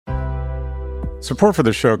Support for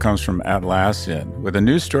the show comes from Atlassian. With a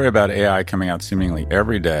new story about AI coming out seemingly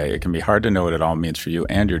every day, it can be hard to know what it all means for you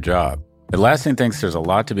and your job. Atlassian thinks there's a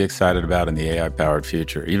lot to be excited about in the AI-powered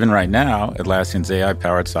future. Even right now, Atlassian's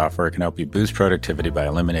AI-powered software can help you boost productivity by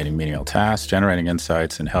eliminating menial tasks, generating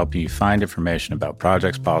insights, and helping you find information about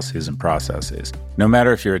projects, policies, and processes. No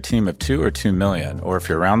matter if you're a team of 2 or 2 million, or if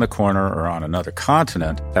you're around the corner or on another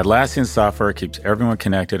continent, Atlassian software keeps everyone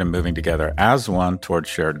connected and moving together as one towards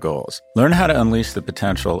shared goals. Learn how to unleash the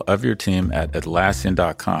potential of your team at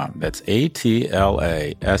Atlassian.com. That's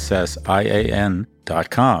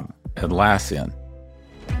Atlassian.com. Atlassian.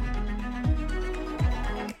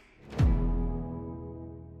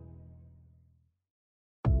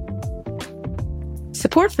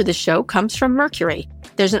 Support for this show comes from Mercury.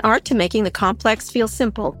 There's an art to making the complex feel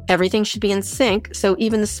simple. Everything should be in sync, so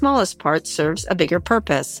even the smallest part serves a bigger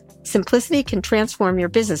purpose. Simplicity can transform your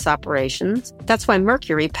business operations. That's why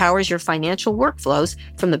Mercury powers your financial workflows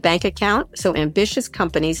from the bank account, so ambitious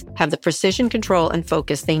companies have the precision, control, and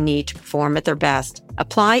focus they need to perform at their best.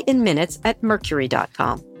 Apply in minutes at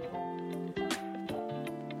Mercury.com.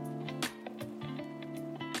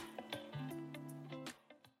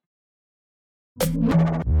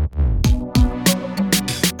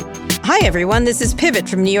 Hi, everyone. This is Pivot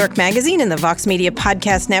from New York Magazine and the Vox Media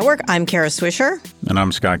Podcast Network. I'm Kara Swisher. And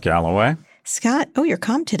I'm Scott Galloway. Scott, you're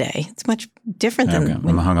calm today. It's much different than... I'm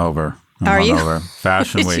hungover. Are you?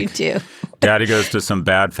 Fashion Week. You do. Daddy goes to some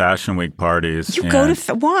bad Fashion Week parties. You go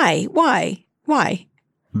to... Why?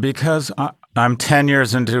 Because I'm 10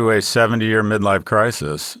 years into a 70-year midlife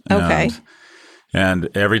crisis. Okay. And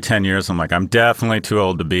every 10 years, I'm like, I'm definitely too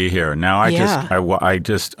old to be here. Now I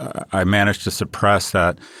managed to suppress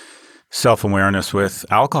that self-awareness with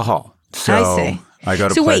alcohol. So I see. I go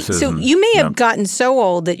to places. So you may have gotten so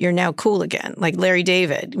old that you're now cool again, like Larry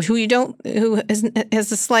David, who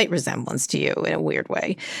has a slight resemblance to you in a weird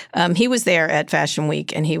way. He was there at Fashion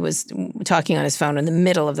Week and he was talking on his phone in the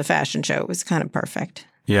middle of the fashion show. It was kind of perfect.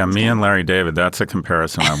 Yeah, me and Larry David, that's a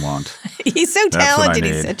comparison I want. He's so talented.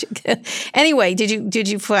 He's such a good. Anyway, did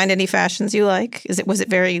you find any fashions you like? Was it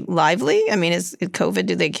very lively? I mean, is COVID,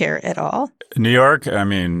 do they care at all? New York's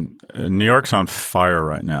on fire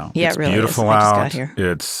right now. Yeah, it's it really beautiful is. out. I just got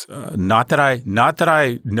here. It's not that I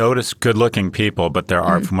notice good-looking people, but there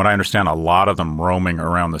are, from what I understand, a lot of them roaming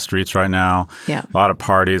around the streets right now. Yeah, a lot of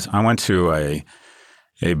parties. I went to a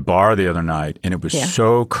bar the other night, and it was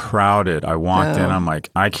so crowded. I walked in, I'm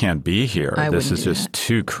like, I can't be here. This is just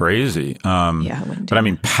too crazy. I wouldn't do but I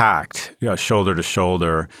mean, packed, shoulder to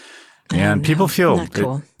shoulder. And people feel,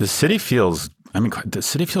 cool. the city feels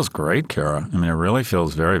great, Kara. I mean, it really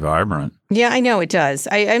feels very vibrant. Yeah, I know it does.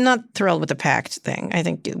 I'm not thrilled with the packed thing. I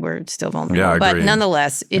think we're still vulnerable. Yeah, but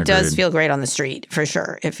nonetheless, it does feel great on the street, for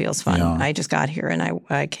sure. It feels fun. Yeah. I just got here and I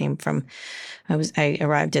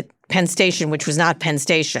arrived at Penn Station, which was not Penn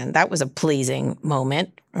Station. That was a pleasing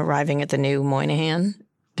moment, arriving at the new Moynihan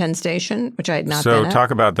Penn Station, which I had not been at. So talk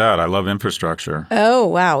about that. I love infrastructure. Oh,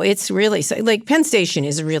 wow. It's really like Penn Station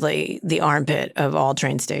is really the armpit of all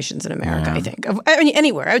train stations in America, I think. I mean,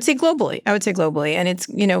 anywhere. I would say globally. And it's,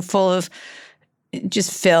 full of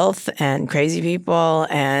just filth and crazy people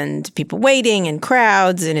and people waiting and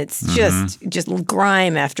crowds, and it's just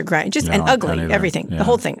grime after grime, and ugly, everything, the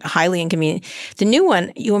whole thing, highly inconvenient. The new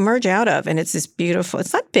one you emerge out of, and it's this beautiful.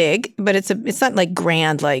 It's not big, but it's not like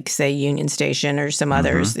grand, like say Union Station or some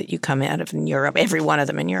others that you come out of in Europe. Every one of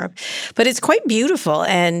them in Europe, but it's quite beautiful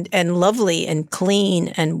and lovely and clean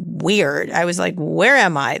and weird. I was like, where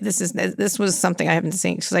am I? This was something I haven't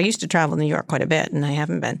seen because I used to travel New York quite a bit, and I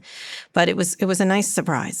haven't been, but it was a nice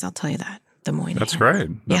surprise, I'll tell you that. The Moynihan. That's great.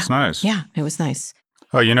 That's nice. Yeah, it was nice.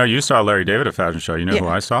 Oh, you saw Larry David at a fashion show. You know who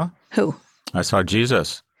I saw? Who? I saw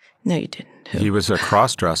Jesus. No, you didn't. Who? He was a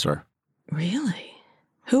cross-dresser. Really?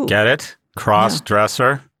 Who? Get it?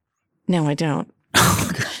 Cross-dresser? No, I don't.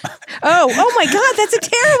 Oh my God, that's a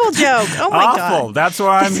terrible joke. Oh my God. Awful. That's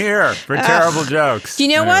why I'm here, for terrible jokes. You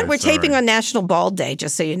know what? We're taping on National Bald Day,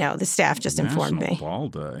 just so you know. The staff just informed me. National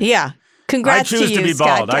Bald Day? Yeah. Congrats to you, I choose to be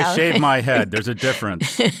bald. Scott I shave my head. There's a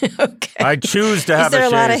difference. Okay. I choose to have a shaved head. Is there a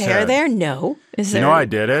lot of hair there? No. I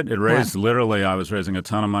did it. It raised, literally, I was raising a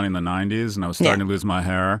ton of money in the 90s, and I was starting to lose my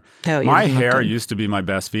hair. Oh, my hair used to be my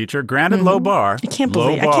best feature. Granted, low bar. I can't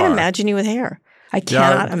believe it. I can't imagine you with hair. I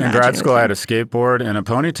cannot imagine. In grad school, I had a skateboard and a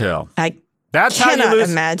ponytail. That's cannot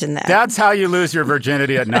imagine that. That's how you lose your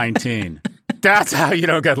virginity at 19. That's how you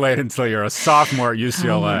don't get laid until you're a sophomore at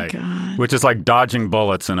UCLA. Oh my God. which is like dodging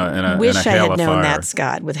bullets in a Wish in a hail I had of known fire. that,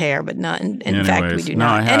 Scott, with hair, but not. In fact, we do no,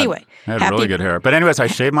 not. Anyway, I had really good hair. But anyways, I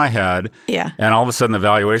shaved my head. Yeah. And all of a sudden, the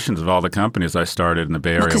valuations of all the companies I started in the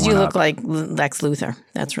Bay Area because went you up. look like Lex Luthor.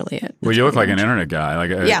 That's really it. Well, you look like an internet guy,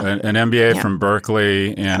 like an MBA from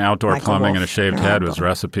Berkeley and outdoor Michael plumbing Wolff. and a shaved head was a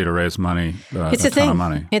recipe to raise money. It's a ton thing. of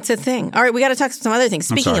money. It's a thing. All right, we got to talk some other things.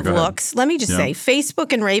 Speaking of go ahead. looks, let me just say,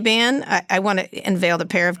 Facebook and Ray-Ban, I want to unveil a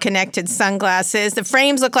pair of connected sunglasses. The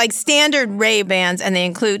frames look like standard Ray-Bans, and they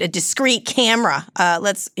include a discrete camera.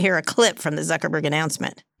 Let's hear a clip from the Zuckerberg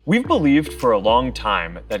announcement. We've believed for a long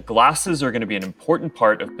time that glasses are going to be an important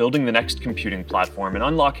part of building the next computing platform and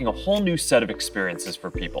unlocking a whole new set of experiences for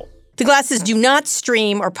people. The glasses do not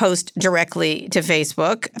stream or post directly to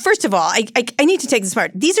Facebook. First of all, I need to take this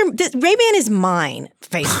apart. Ray-Ban is mine,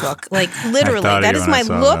 Facebook. Like, literally. That is my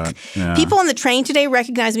look. Yeah. People on the train today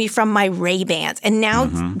recognize me from my Ray-Bans. And now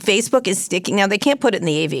Facebook is sticking. Now, they can't put it in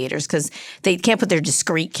the aviators because they can't put their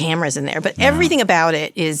discrete cameras in there. But everything about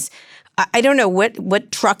it is... I don't know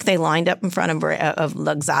what truck they lined up in front of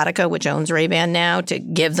Luxottica, which owns Ray-Ban now, to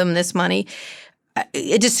give them this money.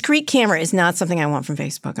 A discrete camera is not something I want from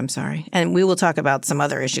Facebook. I'm sorry. And we will talk about some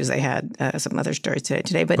other issues they had, some other stories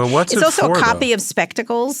today. But what's it's it also for, a copy though? of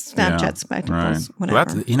Spectacles, Snapchat Spectacles,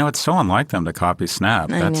 whatever. Well, it's so unlike them to copy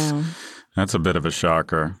Snap. I know. That's a bit of a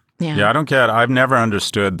shocker. Yeah. I don't get. I've never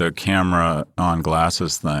understood the camera on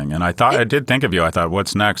glasses thing, and I did think of you. I thought,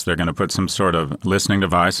 what's next? They're going to put some sort of listening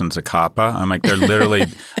device in Zacapa. I'm like, they're literally.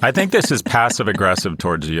 I think this is passive aggressive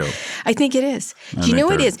towards you. I think it is. Do you know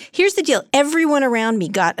what it is? Here's the deal. Everyone around me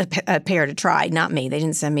got a pair to try. Not me. They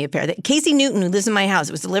didn't send me a pair. Casey Newton, who lives in my house,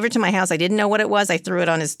 it was delivered to my house. I didn't know what it was. I threw it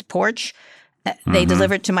on his porch. They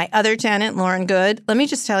delivered to my other tenant, Lauren Good. Let me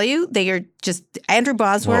just tell you, they are just Andrew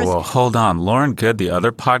Bosworth. Well, hold on. Lauren Good, the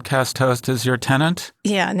other podcast host, is your tenant?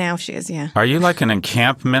 Yeah, now she is, yeah. Are you like an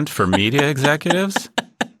encampment for media executives?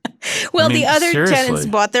 Well, the other seriously. tenants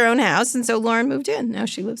bought their own house, and so Lauren moved in. Now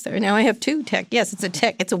she lives there. Now I have two tech. Yes,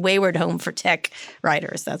 it's a wayward home for tech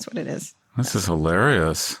writers. That's what it is. This is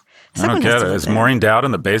hilarious. Someone I don't has get to it. live Is there. Maureen Dowd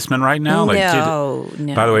in the basement right now? No.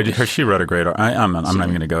 By the way, she wrote a great article. I'm not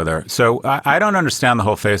even going to go there. So I don't understand the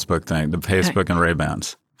whole Facebook thing, the Facebook and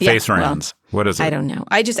Ray-Bans. Face-Rans. What is it? I don't know.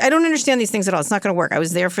 I don't understand these things at all. It's not going to work. I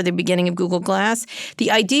was there for the beginning of Google Glass. The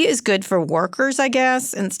idea is good for workers, I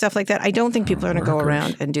guess, and stuff like that. I don't think people are going to go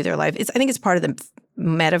around and do their life. I think it's part of the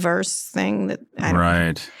metaverse thing that I don't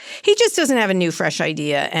know. He just doesn't have a new, fresh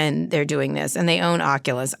idea, and they're doing this, and they own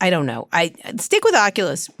Oculus. I don't know. I stick with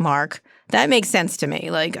Oculus, Mark. That makes sense to me.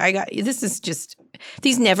 Like, this is just,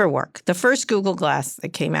 these never work. The first Google Glass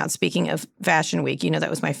that came out, speaking of Fashion Week, that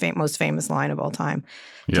was my most famous line of all time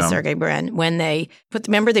to Sergey Brin. When they put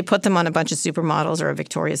them on a bunch of supermodels or a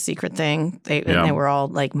Victoria's Secret thing. And they were all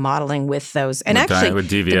like modeling with those. And with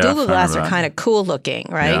the DVF, Google Glass are kind of cool looking,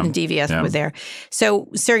 right? And DVF was there. So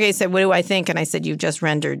Sergey said, what do I think? And I said, you've just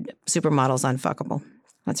rendered supermodels unfuckable.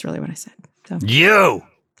 That's really what I said. So.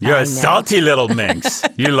 You're a salty little minx.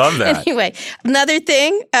 You love that. Anyway, another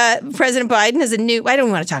thing, President Biden has a new, I don't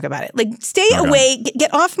want to talk about it. Like, stay away,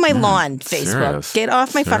 get off my lawn, Facebook. Serious. Get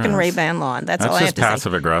off my fucking Ray-Ban lawn. That's all I have to say. That's just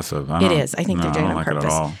passive aggressive. It is. I think they're doing it on like purpose. It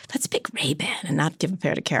at all. Let's pick Ray-Ban and not give a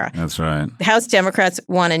pair to Kara. That's right. House Democrats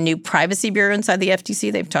want a new privacy bureau inside the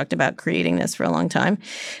FTC. They've talked about creating this for a long time.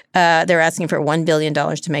 They're asking for $1 billion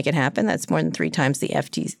to make it happen. That's more than 3 times the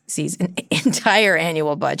FTC's entire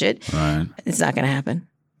annual budget. Right. It's not going to happen.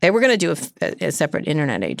 They were going to do a separate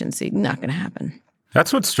internet agency. Not going to happen.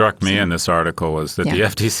 That's what struck me in this article was that the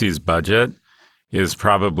FTC's budget is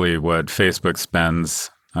probably what Facebook spends,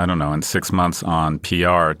 I don't know, in 6 months on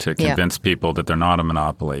PR to convince people that they're not a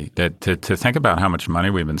monopoly. That to think about how much money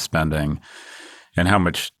we've been spending and how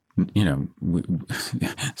much,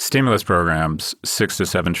 stimulus programs, $6 to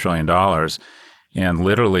 $7 trillion, and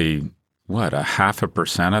literally what,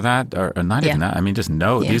 0.5% of that? Or not even that? I mean,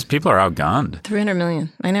 these people are outgunned. 300 million.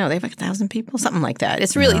 I know. They have like 1,000 people, something like that.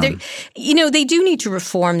 It's really, they do need to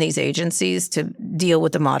reform these agencies to deal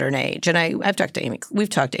with the modern age. And we've talked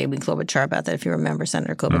to Amy Klobuchar about that, if you remember,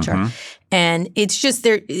 Senator Klobuchar. Mm-hmm. And it's just,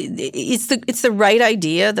 it's the right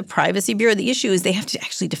idea, the Privacy Bureau. The issue is they have to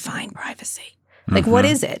actually define privacy. Like, what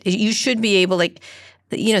is it? You should be able, like,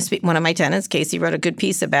 one of my tenants, Casey, wrote a good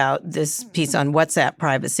piece about this piece on WhatsApp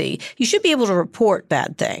privacy. You should be able to report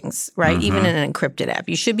bad things, right? Mm-hmm. Even in an encrypted app.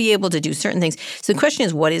 You should be able to do certain things. So the question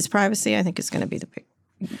is, what is privacy? I think it's going to be the big.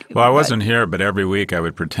 Well, I wasn't here, but every week I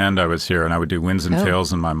would pretend I was here and I would do wins and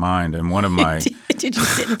fails in my mind. And one of my Did you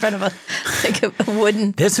sit in front of a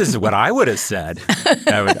wooden? This is what I would have said.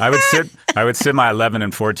 I would sit my 11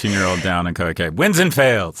 and 14-year-old down and go, okay, wins and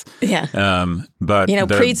fails. Yeah. But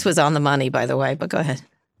Preetz was on the money, by the way. But go ahead.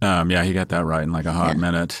 Yeah, he got that right in like a hot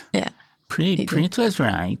minute. Yeah. Preet was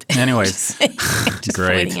right. Anyways, Just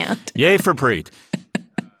great. pointing out. Yay for Preet.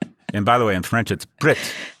 And by the way, in French, it's Prit.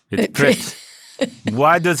 It's Prit.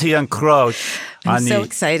 Why does he encroach on so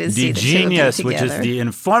excited to see the the two of them genius, which is together. the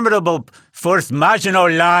informable first marginal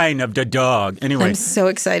line of the dog? Anyway, I'm so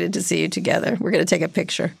excited to see you together. We're going to take a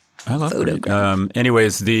picture. I love Preet.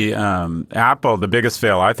 Anyways, the Apple, the biggest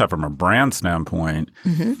fail I thought from a brand standpoint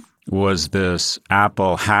was this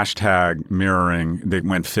Apple hashtag mirroring that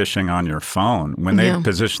went phishing on your phone when they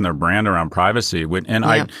positioned their brand around privacy.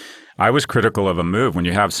 I was critical of a move when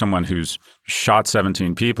you have someone who's shot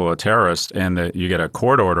 17 people, a terrorist, and that you get a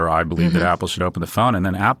court order, I believe, that Apple should open the phone. And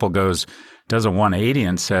then Apple does a 180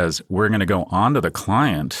 and says, we're going to go onto the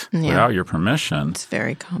client without your permission. It's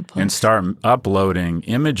very complex. And start uploading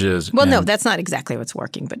images. Well, no, that's not exactly what's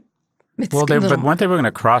working, but it's but weren't they going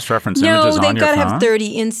to cross-reference images no, on your phone? they've got to have 30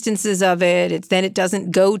 instances of it. Then it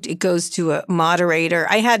doesn't go. It goes to a moderator.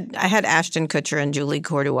 I had Ashton Kutcher and Julie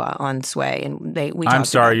Cordua on Sway, and we. I'm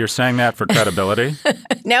sorry, you're saying that for credibility?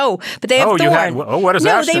 No, but they have Thorn. What does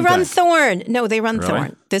no, Ashton they run think? Thorn. No, they run Really?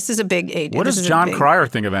 Thorn. This is a big agency. What does John Cryer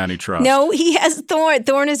think of antitrust? No, he has Thorn.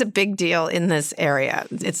 Thorn is a big deal in this area.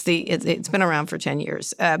 It's been around for 10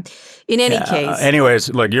 years. In any case. Anyways,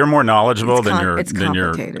 look, you're more knowledgeable than your woman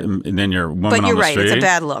but you're on the right. street. It's a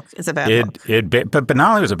bad look. It's a bad look. But not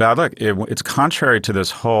only was it a bad look, it's contrary to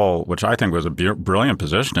this whole, which I think was a brilliant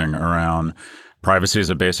positioning around privacy as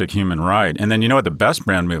a basic human right. And then you know what the best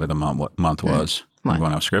brand move of the month was? I'm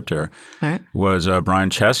going off script here. Right. Was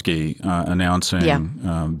Brian Chesky announcing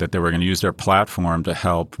that they were going to use their platform to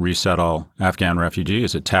help resettle Afghan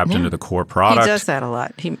refugees. It tapped into the core product. He does that a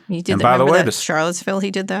lot. He did and that. by the way, the Charlottesville,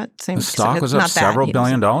 he did that. The stock was up several $1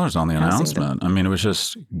 billion on the announcement. I mean, it was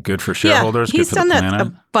just good for shareholders. He's good for done the that planet.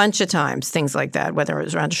 a bunch of times. Things like that, whether it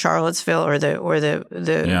was around Charlottesville or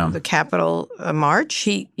the Capitol march,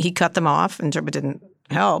 he cut them off and didn't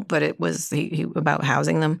help, but it was he about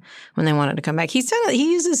housing them when they wanted to come back. He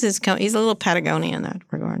uses he's a little Patagonia in that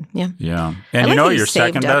regard. Yeah. And you know what your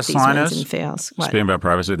second best line is? What? Speaking about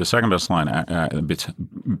privacy, the second best line,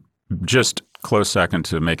 just close second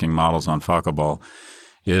to making models unfuckable,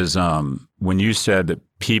 is when you said that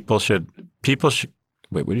people should. Wait,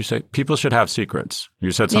 what did you say? People should have secrets.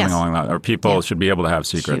 You said something along that, or people should be able to have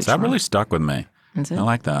secrets. That really stuck with me. I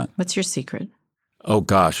like that. What's your secret? Oh,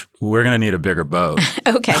 gosh, we're going to need a bigger boat.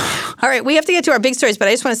 Okay. All right. We have to get to our big stories, but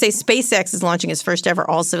I just want to say SpaceX is launching its first ever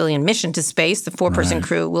all-civilian mission to space. The 4-person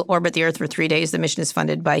crew will orbit the Earth for 3 days. The mission is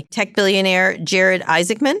funded by tech billionaire Jared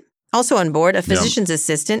Isaacman. Also on board, a physician's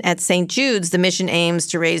assistant at St. Jude's. The mission aims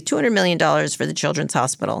to raise $200 million for the Children's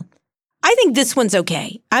Hospital. I think this one's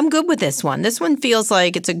okay. I'm good with this one. This one feels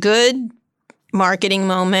like it's a good marketing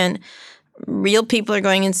moment. Real people are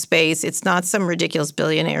going in space. It's not some ridiculous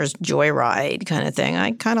billionaire's joyride kind of thing.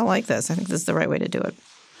 I kind of like this. I think this is the right way to do it.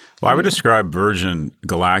 Well, I would describe Virgin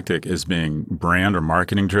Galactic as being brand or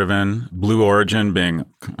marketing driven. Blue Origin being,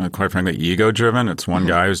 quite frankly, ego driven. It's one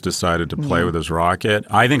guy who's decided to play with his rocket.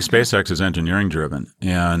 I think SpaceX is engineering driven,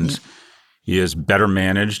 and he is better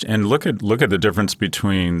managed. And look at the difference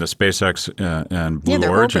between the SpaceX and Blue Origin. Yeah,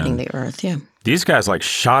 they're orbiting the Earth. Yeah. These guys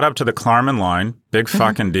shot up to the Klarman line, big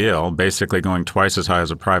fucking deal, basically going twice as high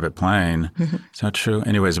as a private plane. Is that true?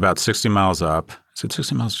 Anyways, about 60 miles up. Is it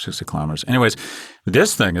 60 miles or 60 kilometers? Anyways,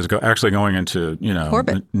 this thing is actually going into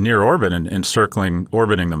orbit. Near orbit and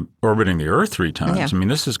orbiting the Earth 3 times. Yeah. I mean,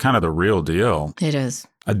 this is kind of the real deal. It is.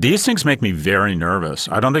 These things make me very nervous.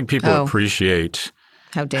 I don't think people appreciate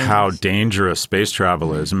how dangerous space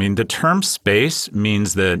travel is. I mean, the term space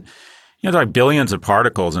means that there are billions of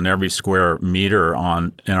particles in every square meter in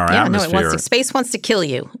our atmosphere. No, space wants to kill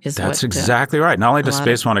you. That's exactly right. Not only does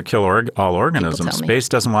space want to kill all organisms, space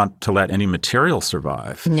doesn't want to let any material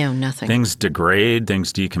survive. No, nothing. Things degrade,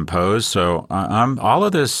 things decompose. So all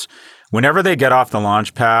of this, whenever they get off the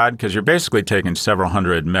launch pad, because you're basically taking several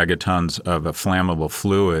hundred megatons of a flammable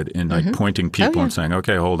fluid and pointing people and saying,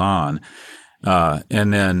 okay, hold on.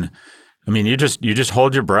 And then I mean, you just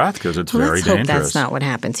hold your breath because it's very dangerous. Let's hope that's not what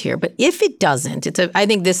happens here. But if it doesn't, I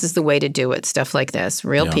think this is the way to do it, stuff like this.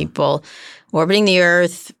 Real people orbiting the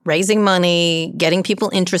Earth, raising money, getting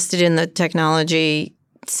people interested in the technology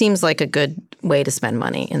seems like a good way to spend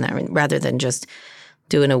money in that, rather than just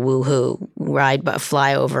doing a woohoo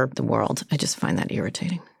fly over the world. I just find that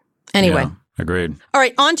irritating. Anyway. Yeah, agreed. All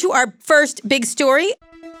right, on to our first big story.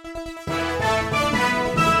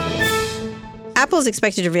 Apple is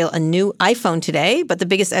expected to reveal a new iPhone today, but the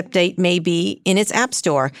biggest update may be in its App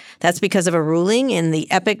Store. That's because of a ruling in the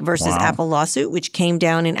Epic versus Apple lawsuit, which came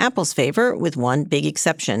down in Apple's favor with one big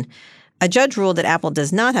exception. A judge ruled that Apple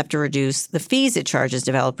does not have to reduce the fees it charges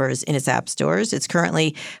developers in its app stores. It's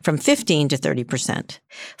currently from 15 to 30%.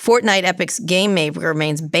 Fortnite, Epic's game maker,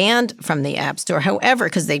 remains banned from the App Store. However,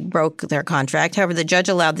 because they broke their contract, the judge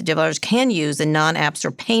allowed the developers can use the non-App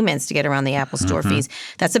Store payments to get around the Apple Store fees.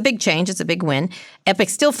 That's a big change. It's a big win. Epic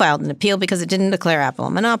still filed an appeal because it didn't declare Apple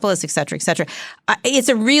a monopolist, et cetera, et cetera. It's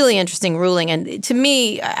a really interesting ruling. And to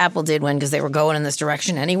me, Apple did win because they were going in this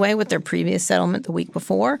direction anyway with their previous settlement the week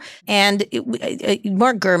before. And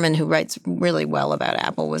Mark Gurman, who writes really well about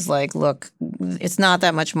Apple, was like, look, it's not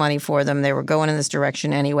that much money for them. They were going in this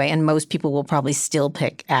direction anyway. And most people will probably still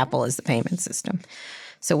pick Apple as the payment system.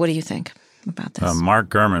 So what do you think about this? Mark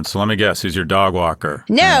Gurman. So let me guess. He's your dog walker.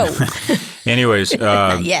 No. Anyways.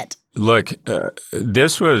 Not yet. Look,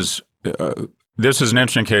 this was an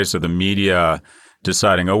interesting case of the media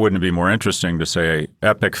deciding, wouldn't it be more interesting to say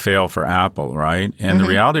epic fail for Apple, right? And the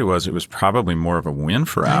reality was it was probably more of a win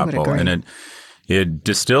for Apple. And it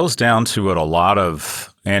distills down to what a lot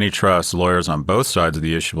of antitrust lawyers on both sides of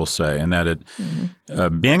the issue will say, and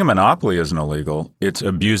that being a monopoly isn't illegal. It's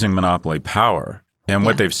abusing monopoly power. And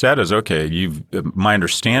what they've said is, okay, my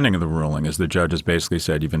understanding of the ruling is the judge has basically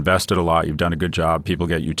said, you've invested a lot, you've done a good job, people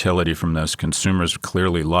get utility from this, consumers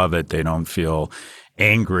clearly love it, they don't feel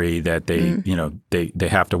angry that they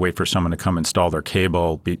have to wait for someone to come install their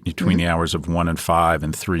cable between the hours of 1 and 5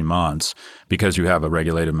 and 3 months because you have a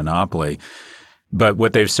regulated monopoly. But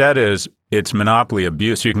what they've said is it's monopoly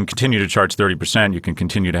abuse. You can continue to charge 30%. You can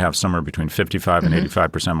continue to have somewhere between 55 and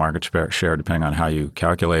 85% market share, depending on how you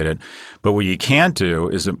calculate it. But what you can't do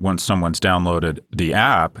is that when someone's downloaded the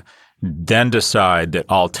app, then decide that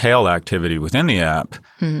all tail activity within the app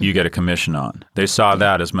you get a commission on. They saw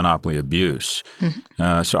that as monopoly abuse.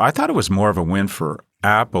 So I thought it was more of a win for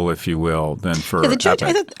Apple, if you will, than for the judge.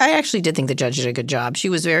 Epic. I actually did think the judge did a good job.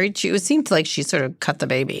 It seemed like she sort of cut the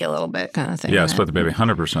baby a little bit, kind of thing. Yeah, split the baby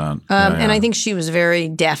 100%. And I think she was very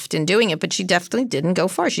deft in doing it, but she definitely didn't go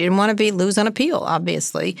far. She didn't want to lose on appeal,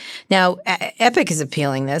 obviously. Now, Epic is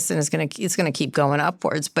appealing this, and it's going to keep going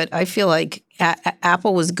upwards. But I feel like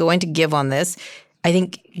Apple was going to give on this. I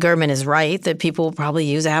think Gurman is right that people will probably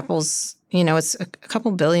use Apple's. It's a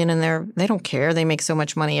couple billion in there. They don't care. They make so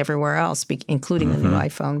much money everywhere else, including the new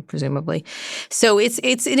iPhone, presumably. So it's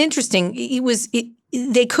an interesting.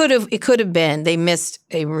 It could have been. They missed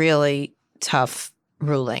a really tough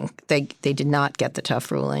ruling. They did not get the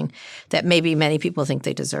tough ruling that maybe many people think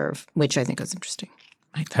they deserve, which I think was interesting.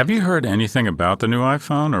 Have you heard anything about the new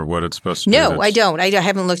iPhone or what it's supposed to do? No, I don't. I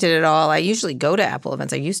haven't looked at it at all. I usually go to Apple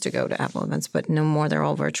events. I used to go to Apple events, but no more. They're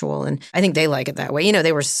all virtual. And I think they like it that way.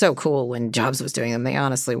 They were so cool when Jobs was doing them. They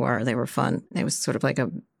honestly were. They were fun. It was sort of like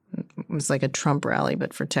a Trump rally,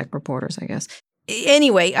 but for tech reporters, I guess.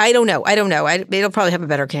 Anyway, I don't know. It'll probably have a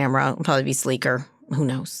better camera. It'll probably be sleeker. Who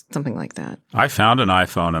knows? Something like that. I found an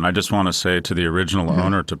iPhone, and I just want to say to the original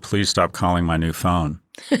owner to please stop calling my new phone.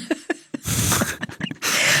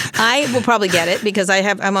 I will probably get it because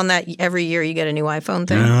I'm on that every year you get a new iPhone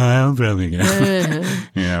thing. I'll probably get it.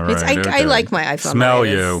 Yeah, right. I like my iPhone. Smell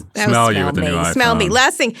you with the new iPhone. Smell me.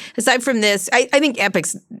 Last thing, aside from this, I think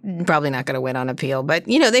Epic's probably not going to win on appeal. But,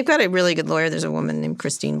 they've got a really good lawyer. There's a woman named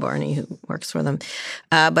Christine Barney who works for them.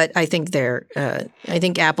 But I think I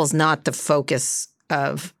think Apple's not the focus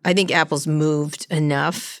of – I think Apple's moved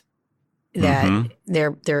enough that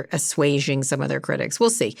they're assuaging some of their critics. We'll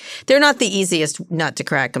see. They're not the easiest nut to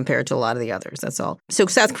crack compared to a lot of the others. That's all. So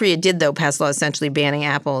South Korea did, though, pass law essentially banning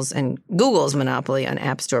Apple's and Google's monopoly on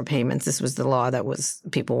App Store payments. This was the law that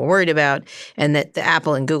people were worried about, and that the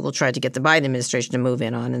Apple and Google tried to get the Biden administration to move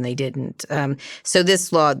in on, and they didn't. So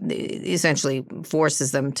this law essentially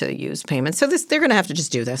forces them to use payments. So they're going to have to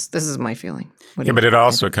just do this. This is my feeling. But it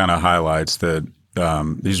also kind of highlights that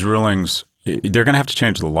these rulings. They're going to have to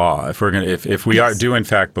change the law if we do in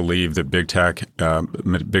fact believe that big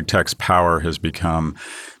tech's power has become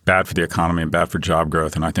bad for the economy and bad for job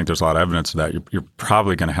growth, and I think there's a lot of evidence of that. You're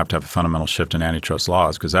probably going to have a fundamental shift in antitrust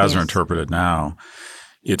laws because as they're interpreted now,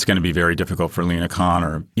 it's going to be very difficult for Lena Khan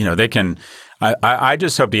or they can. I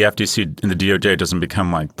just hope the FTC and the DOJ doesn't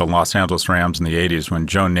become like the Los Angeles Rams in the 80s when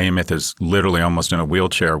Joe Namath is literally almost in a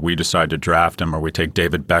wheelchair. We decide to draft him or we take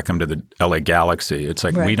David Beckham to the LA Galaxy. It's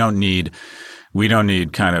like we don't need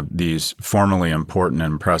kind of these formally important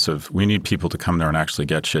and impressive. We need people to come there and actually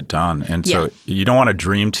get shit done. And so you don't want a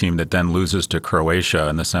dream team that then loses to Croatia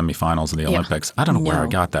in the semifinals of the Olympics. I don't know where I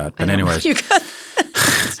got that. But anyways.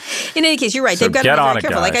 In any case, you're right. So they've got to be very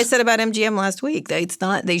careful. Like I said about MGM last week,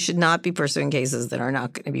 they should not be pursuing cases that are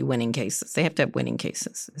not going to be winning cases. They have to have winning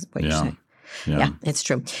cases, is what you're saying. Yeah, it's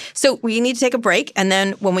true. So we need to take a break. And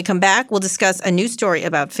then when we come back, we'll discuss a new story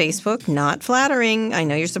about Facebook. Not flattering. I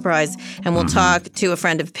know you're surprised. And we'll talk to a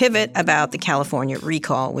friend of Pivot about the California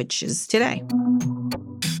recall, which is today.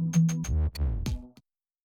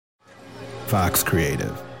 Fox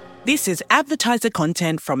Creative. This is advertiser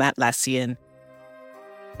content from Atlassian.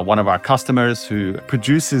 One of our customers who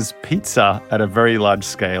produces pizza at a very large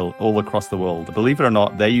scale all across the world. Believe it or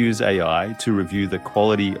not, they use AI to review the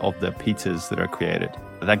quality of the pizzas that are created.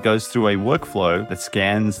 That goes through a workflow that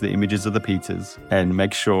scans the images of the pizzas and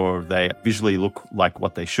makes sure they visually look like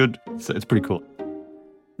what they should. So it's pretty cool.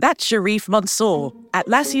 That's Sharif Mansour,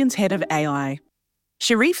 Atlassian's head of AI.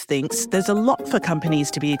 Sharif thinks there's a lot for companies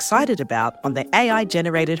to be excited about on the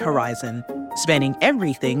AI-generated horizon, spanning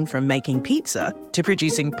everything from making pizza to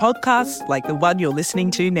producing podcasts like the one you're listening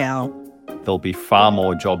to now. There'll be far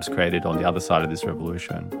more jobs created on the other side of this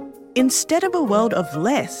revolution. Instead of a world of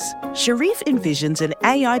less, Sharif envisions an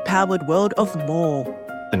AI-powered world of more.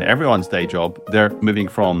 In everyone's day job, they're moving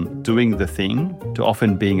from doing the thing to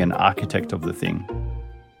often being an architect of the thing.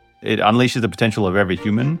 It unleashes the potential of every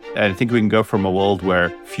human. And I think we can go from a world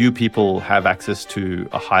where few people have access to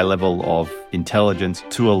a high level of intelligence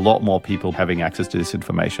to a lot more people having access to this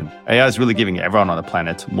information. AI is really giving everyone on the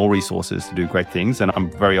planet more resources to do great things. And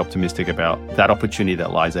I'm very optimistic about that opportunity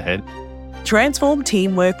that lies ahead. Transform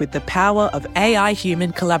teamwork with the power of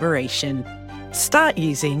AI-human collaboration. Start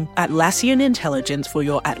using Atlassian Intelligence for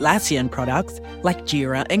your Atlassian products like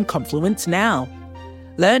Jira and Confluence now.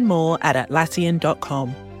 Learn more at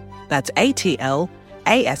Atlassian.com. That's ATLASSIAN.com.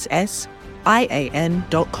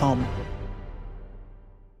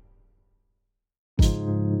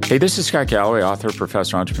 Hey, this is Scott Galloway, author,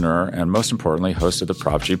 professor, entrepreneur, and most importantly, host of the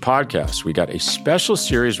Prop G podcast. We got a special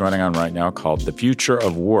series running on right now called The Future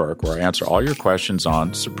of Work, where I answer all your questions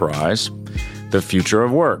on, surprise, the future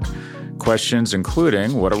of work. Questions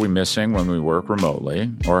including, what are we missing when we work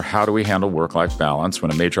remotely? Or how do we handle work-life balance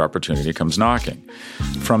when a major opportunity comes knocking?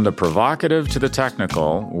 From the provocative to the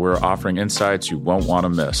technical, we're offering insights you won't want to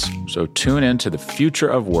miss. So tune in to The Future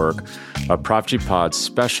of Work, a Prop G Pod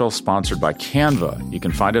special sponsored by Canva. You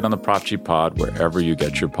can find it on the Prop G Pod wherever you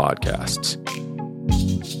get your podcasts.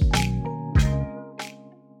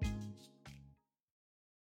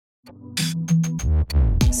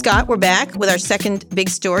 Scott, we're back with our second big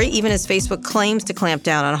story. Even as Facebook claims to clamp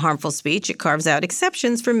down on harmful speech, it carves out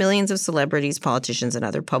exceptions for millions of celebrities, politicians, and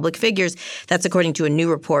other public figures. That's according to a new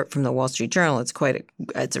report from the Wall Street Journal.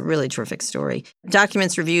 It's a really terrific story.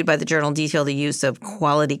 Documents reviewed by the Journal detail the use of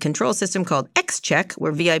quality control system called XCheck,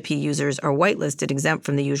 where VIP users are whitelisted, exempt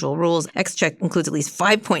from the usual rules. XCheck includes at least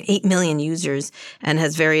 5.8 million users and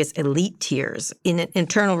has various elite tiers. In an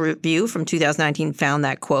internal review from 2019 found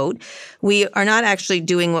that, quote, we are not actually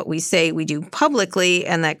doing what we say we do publicly,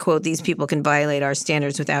 and that, quote, these people can violate our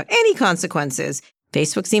standards without any consequences.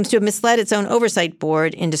 Facebook seems to have misled its own oversight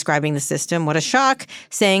board in describing the system. What a shock,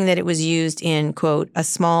 saying that it was used in, quote, a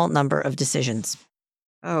small number of decisions.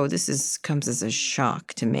 Oh, this comes as a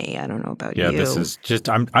shock to me. I don't know about you. Yeah, this is just,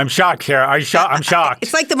 I'm shocked, Kara. I'm shocked.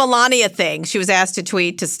 It's like the Melania thing. She was asked to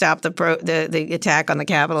tweet to stop the attack on the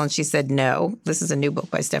Capitol, and she said no. This is a new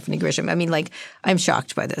book by Stephanie Grisham. I mean, like, I'm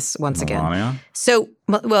shocked by this once Melania? again. So,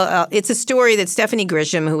 it's a story that Stephanie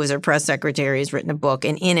Grisham, who was her press secretary, has written a book,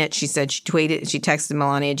 and in it, she said she texted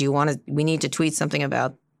Melania, we need to tweet something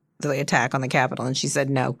about the attack on the Capitol, and she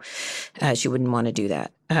said no. She wouldn't want to do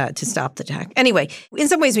that to stop the attack. Anyway, in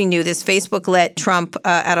some ways we knew this. Facebook let Trump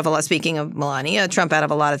out of a lot, speaking of Melania, Trump out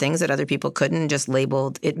of a lot of things that other people couldn't, just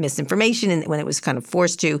labeled it misinformation and when it was kind of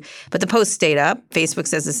forced to. But the post stayed up. Facebook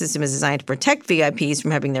says the system is designed to protect VIPs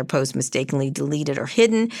from having their posts mistakenly deleted or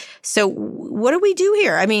hidden. So what do we do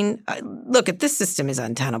here? I mean, look, this system is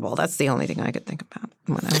untenable. That's the only thing I could think about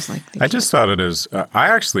when I was like thinking. I just thought it is. I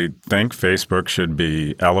actually think Facebook should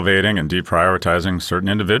be elevating and deprioritizing certain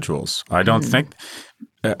individuals. I don't think.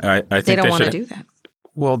 I think they don't want to do that.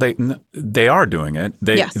 Well, they are doing it.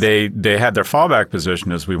 They had their fallback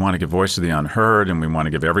position is we want to give voice to the unheard, and we want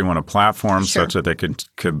to give everyone a platform such that they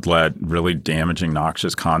could let really damaging,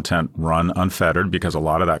 noxious content run unfettered, because a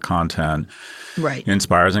lot of that content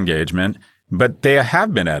inspires engagement. But they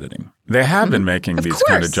have been editing. They have been making these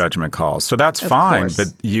kind of judgment calls. So that's fine.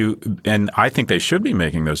 But and I think they should be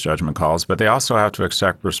making those judgment calls, but they also have to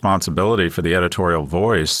accept responsibility for the editorial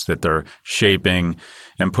voice that they're shaping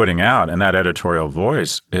and putting out. And that editorial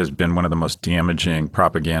voice has been one of the most damaging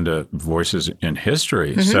propaganda voices in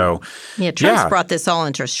history. So Trump's brought this all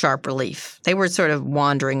into sharp relief. They were sort of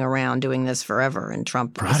wandering around doing this forever, and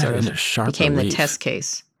Trump became the test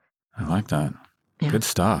case. I like that. Yeah. Good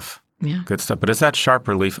stuff. Yeah. Good stuff. But is that sharp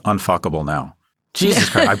relief unfuckable now? Jesus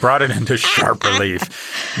Christ, I brought it into sharp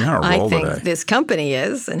relief. You're on a roll I think today. this company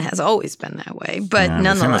is and has always been that way. But Yeah,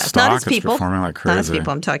 nonetheless, not as people. Performing like Not as crazy.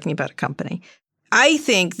 people. I'm talking about a company. I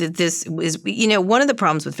think that this is, one of the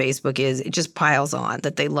problems with Facebook is it just piles on,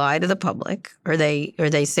 that they lie to the public or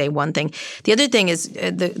they say one thing. The other thing is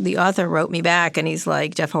the author wrote me back and he's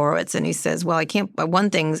like, Jeff Horowitz, and he says, well, one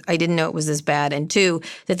thing, I didn't know it was this bad. And two,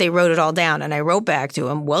 that they wrote it all down. And I wrote back to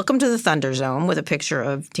him, welcome to the Thunder Zone, with a picture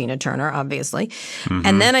of Tina Turner, obviously. Mm-hmm.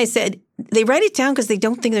 And then I said, they write it down because they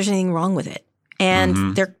don't think there's anything wrong with it.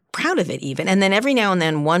 And they're proud of it even. And then every now and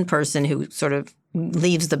then one person who sort of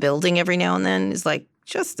leaves the building every now and then is like,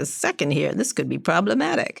 just a second here, this could be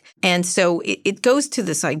problematic. And so it goes to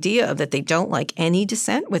this idea of that they don't like any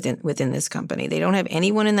dissent within this company. They don't have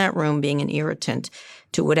anyone in that room being an irritant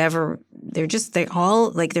to whatever. They're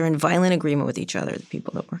all like they're in violent agreement with each other, the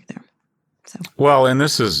people that work there. So. Well, and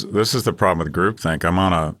this is the problem with groupthink. I'm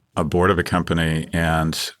on a board of a company,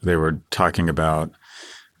 and they were talking about,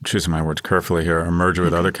 choosing my words carefully here, a merger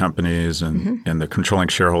with other companies, and the controlling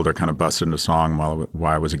shareholder kind of busted into song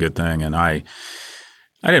why it was a good thing. And I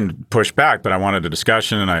didn't push back, but I wanted a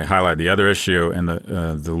discussion, and I highlighted the other issue. And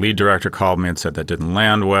the lead director called me and said that didn't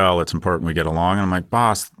land well. It's important we get along. And I'm like,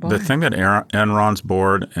 boss, the thing that Enron's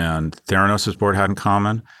board and Theranos' board had in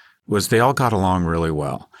common was they all got along really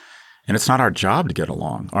well. And it's not our job to get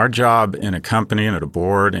along. Our job in a company and at a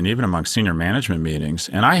board and even among senior management meetings,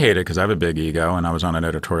 and I hate it because I have a big ego, and I was on an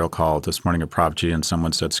editorial call this morning at Prop G, and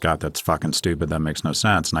someone said, Scott, that's fucking stupid. That makes no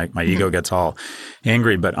sense. And my ego gets all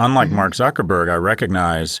angry. But unlike Mark Zuckerberg, I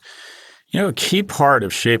recognize, a key part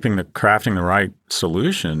of crafting the right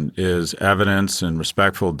solution is evidence and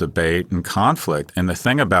respectful debate and conflict. And the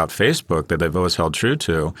thing about Facebook that they've always held true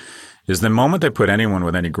to is the moment they put anyone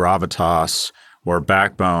with any gravitas or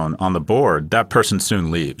backbone on the board, that person soon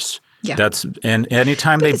leaves. Yeah. And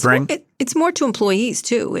anytime they bring it's more to employees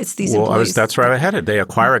too. It's these employees. That's right. I had it. They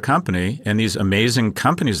acquire a company, and these amazing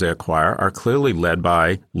companies they acquire are clearly led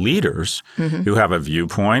by leaders who have a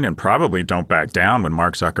viewpoint and probably don't back down when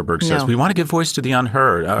Mark Zuckerberg says, we want to give voice to the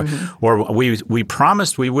unheard, or we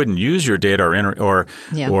promised we wouldn't use your data or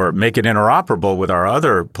make it interoperable with our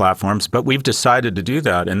other platforms, but we've decided to do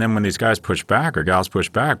that. And then when these guys push back or gals push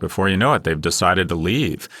back, before you know it, they've decided to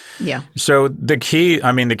leave. Yeah. So the key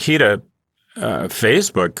to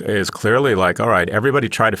Facebook is clearly like, all right, everybody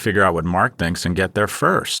try to figure out what Mark thinks and get there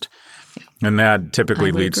first. And that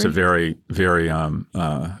typically leads to very, very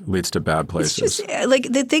leads to bad places. It's just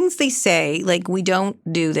like the things they say, like we don't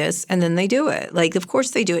do this, and then they do it. Like, of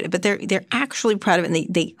course they do it, but they're actually proud of it,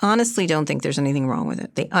 and they honestly don't think there's anything wrong with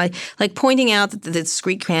it. Like pointing out that the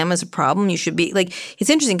discrete cam is a problem. You should be like, it's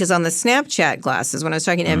interesting because on the Snapchat glasses, when I was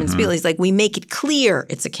talking to Evan Spiegel, he's like, we make it clear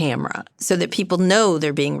it's a camera so that people know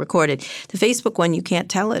they're being recorded. The Facebook one, you can't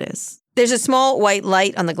tell it is. There's a small white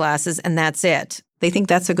light on the glasses, and that's it. They think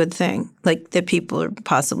that's a good thing, like that people are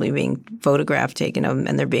possibly being photographed, taken of them,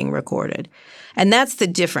 and they're being recorded. And that's the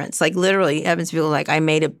difference. Like literally, Evan Spiegel, like I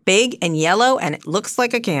made it big and yellow, and it looks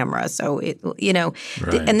like a camera. So it,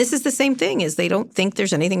 right. And this is the same thing: is they don't think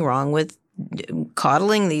there's anything wrong with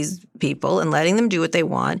coddling these people and letting them do what they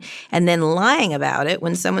want, and then lying about it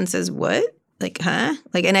when someone says, "What?" Like, huh?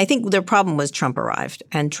 Like, and I think their problem was Trump arrived,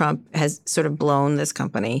 and Trump has sort of blown this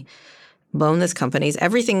company's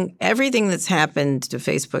everything that's happened to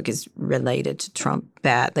Facebook is related to Trump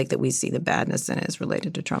bad, like that we see the badness in it is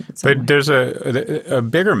related to Trump. But there's a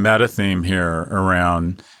bigger meta theme here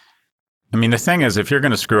around. I mean, the thing is, if you're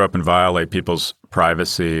going to screw up and violate people's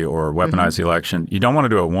privacy or weaponize the election, you don't want to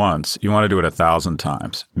do it once. You want to do it 1,000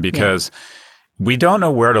 times because we don't know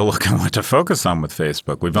where to look and what to focus on with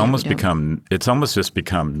Facebook. It's almost just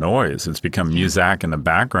become noise. It's become music in the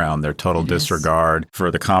background, their total disregard for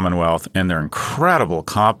the Commonwealth and their incredible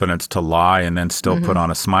competence to lie and then still put on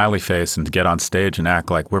a smiley face and to get on stage and act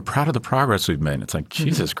like we're proud of the progress we've made. It's like,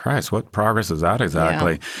 Jesus Christ, what progress is that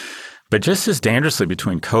exactly? Yeah. But just as dangerously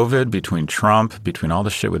between COVID, between Trump, between all the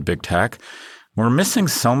shit with big tech, we're missing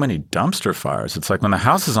so many dumpster fires. It's like when the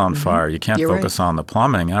house is on fire, you can't focus on the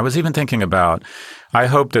plumbing. And I was even thinking about, I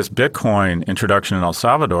hope this Bitcoin introduction in El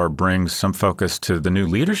Salvador brings some focus to the new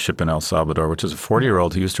leadership in El Salvador, which is a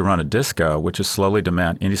 40-year-old who used to run a disco, which is slowly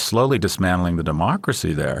dismantling the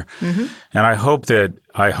democracy there. And I hope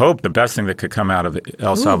the best thing that could come out of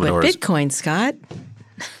El Salvador is Bitcoin, Scott.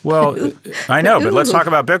 Well, I know, but let's talk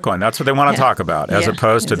about Bitcoin. That's what they want to talk about, as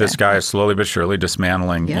opposed to this guy slowly but surely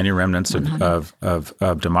dismantling any remnants of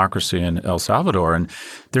democracy in El Salvador. And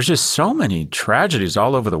there's just so many tragedies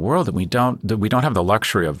all over the world that we don't have the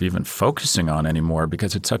luxury of even focusing on anymore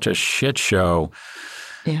because it's such a shit show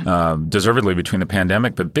deservedly between the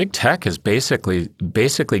pandemic. But big tech has basically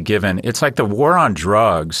given, it's like the war on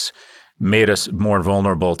drugs made us more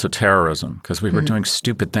vulnerable to terrorism because we were doing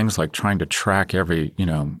stupid things like trying to track every,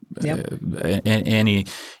 any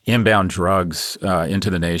inbound drugs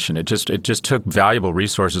into the nation. It just took valuable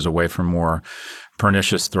resources away from more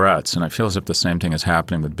pernicious threats. And I feel as if the same thing is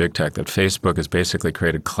happening with big tech, that Facebook has basically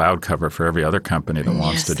created cloud cover for every other company that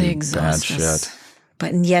wants to do bad shit.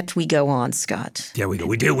 But yet we go on, Scott. Yeah,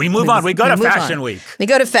 we do. We move on. We go to Fashion Week. We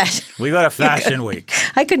go to Fashion. We go to Fashion Week.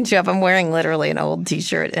 I couldn't show up. I'm wearing literally an old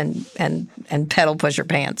T-shirt and pedal pusher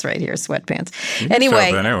pants right here, sweatpants. Anyway,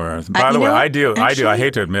 show up anywhere. By the way, I do. I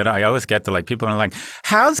hate to admit it. I always get to people are like,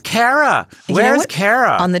 "How's Kara? Where's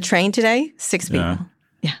Kara?" On the train today, 6 people.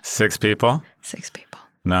 Yeah. 6 people. 6 people.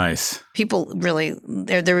 Nice. People really,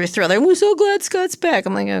 they're thrilled. We're so glad Scott's back.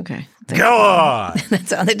 I'm like, okay. Go on.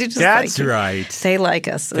 That's all they do. That's right. They like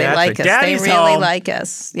us. They like us. They really home. like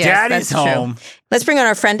us. Yes, Daddy's that's home. True. Let's bring on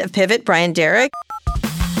our friend of Pivot, Brian Derrick.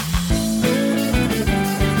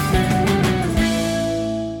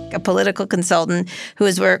 A political consultant who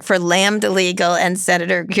has worked for Lambda Legal and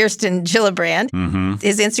Senator Kirsten Gillibrand.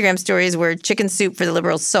 His Instagram stories were chicken soup for the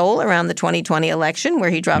liberal soul around the 2020 election, where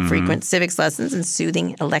he dropped frequent civics lessons and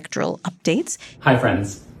soothing electoral updates. Hi,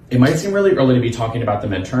 friends. It might seem really early to be talking about the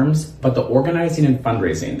midterms, but the organizing and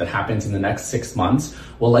fundraising that happens in the next 6 months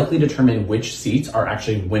will likely determine which seats are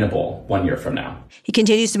actually winnable 1 year from now. He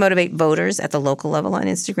continues to motivate voters at the local level on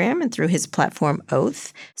Instagram and through his platform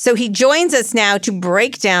Oath. So he joins us now to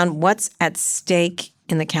break down what's at stake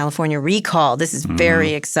in the California recall. This is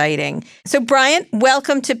very exciting. So Brian,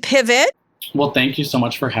 welcome to Pivot. Well, thank you so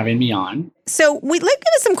much for having me on. So let's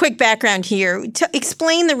give us some quick background here. To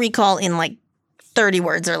explain the recall in 30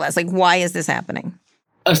 words or less. Why is this happening?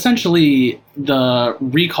 Essentially, the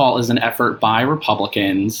recall is an effort by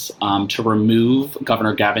Republicans to remove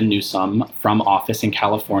Governor Gavin Newsom from office in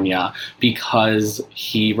California because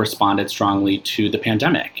he responded strongly to the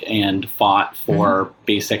pandemic and fought for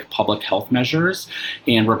basic public health measures.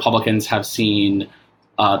 And Republicans have seen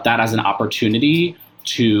that as an opportunity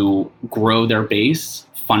to grow their base,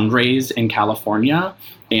 fundraise in California,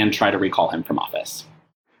 and try to recall him from office.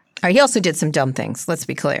 He also did some dumb things, let's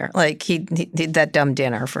be clear. He did that dumb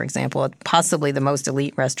dinner, for example, at possibly the most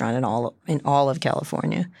elite restaurant in all of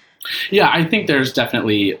California. Yeah, I think there's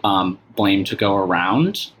definitely blame to go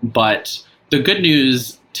around. But the good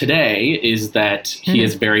news today is that he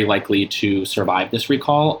is very likely to survive this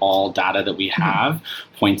recall. All data that we have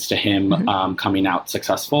points to him coming out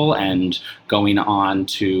successful and going on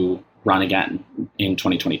to run again in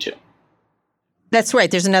 2022. That's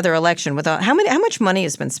right. There's another election. How much money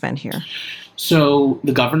has been spent here? So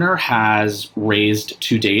the governor has raised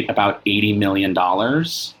to date about $80 million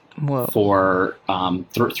for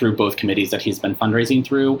through both committees that he's been fundraising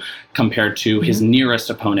through, compared to his nearest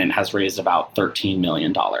opponent has raised about $13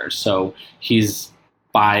 million. So he's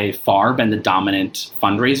by far been the dominant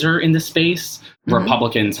fundraiser in the space.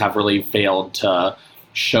 Republicans have really failed to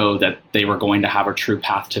show that they were going to have a true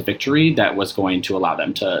path to victory that was going to allow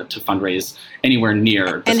them to fundraise anywhere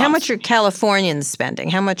near. And how much are Californians spending?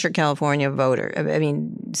 How much are California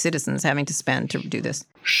citizens having to spend to do this?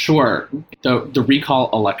 Sure. The recall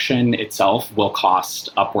election itself will cost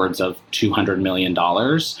upwards of $200 million.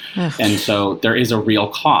 And so there is a real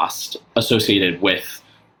cost associated with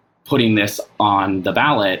putting this on the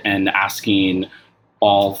ballot and asking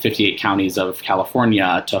all 58 counties of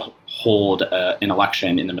California to hold an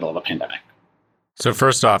election in the middle of a pandemic. So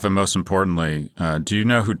first off, and most importantly, do you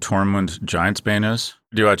know who Tormund Giantsbane is?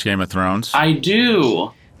 Do you watch Game of Thrones? I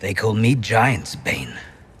do. They call me Giantsbane.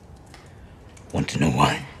 Want to know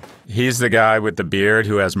why? He's the guy with the beard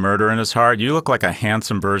who has murder in his heart. You look like a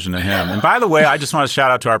handsome version of him. And by the way, I just want to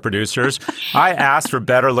shout out to our producers. I asked for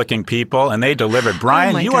better looking people and they delivered.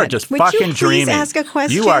 Brian, you are just fucking dreamy. Ask a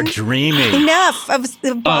question? You are dreamy. Enough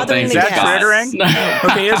of bothering Is that triggering?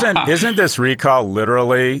 Okay, isn't this recall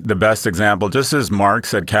literally the best example? Just as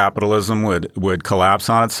Marx said capitalism would collapse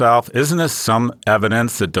on itself, isn't this some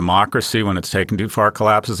evidence that democracy, when it's taken too far,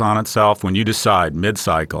 collapses on itself? When you decide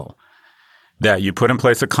mid-cycle that you put in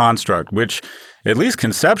place a construct, which at least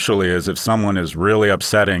conceptually is if someone is really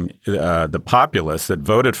upsetting the populace that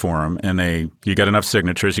voted for him and you get enough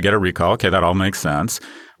signatures, you get a recall. Okay, that all makes sense.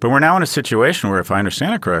 But we're now in a situation where, if I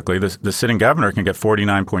understand it correctly, the sitting governor can get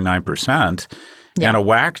 49.9%. Yeah. And a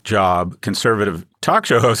whack job conservative talk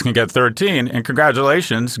show host can get 13. And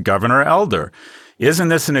congratulations, Governor Elder. Isn't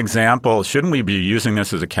this an example? Shouldn't we be using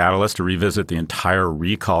this as a catalyst to revisit the entire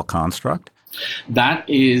recall construct? That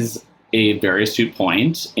is a very astute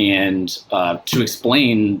point. And to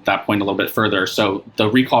explain that point a little bit further, so the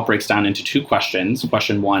recall breaks down into two questions.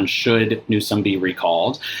 Question one, should Newsom be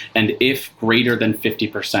recalled? And if greater than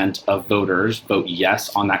 50% of voters vote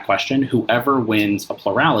yes on that question, whoever wins a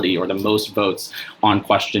plurality or the most votes on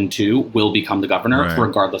question two will become the governor,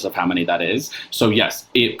 regardless of how many that is. So yes,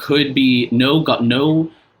 it could be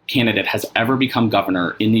no candidate has ever become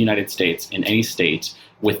governor in the United States in any state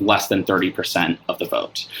with less than 30% of the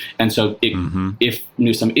vote. And so if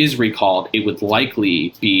Newsom is recalled, it would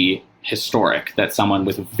likely be historic that someone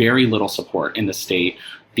with very little support in the state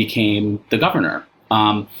became the governor.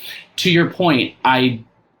 To your point, I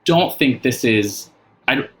don't think this is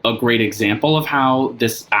a great example of how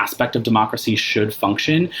this aspect of democracy should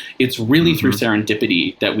function. It's really through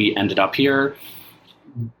serendipity that we ended up here.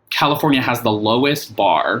 California has the lowest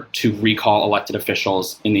bar to recall elected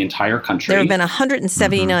officials in the entire country. There have been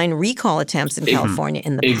 179 recall attempts in California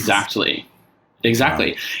in the past.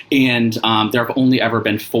 Exactly. And there have only ever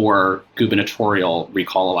been 4 gubernatorial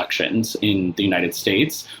recall elections in the United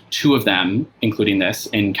States, 2 of them, including this,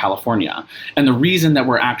 in California. And the reason that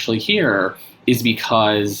we're actually here is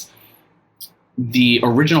because the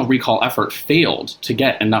original recall effort failed to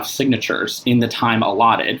get enough signatures in the time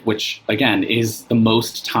allotted, which, again, is the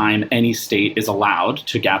most time any state is allowed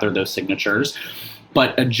to gather those signatures.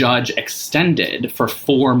 But a judge extended for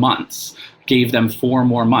 4 months, gave them 4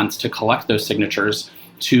 more months to collect those signatures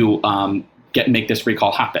to make this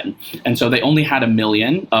recall happen. And so they only had 1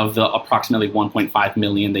 million of the approximately 1.5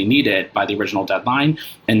 million they needed by the original deadline,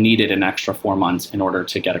 and needed an extra 4 months in order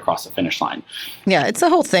to get across the finish line. Yeah, the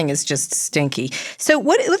whole thing is just stinky. So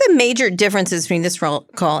what are the major differences between this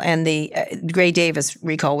recall and the Gray Davis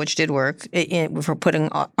recall, which did work, for putting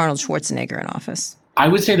Arnold Schwarzenegger in office? I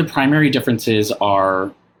would say the primary differences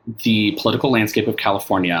are the political landscape of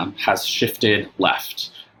California has shifted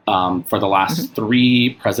left. For the last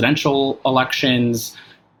 3 presidential elections,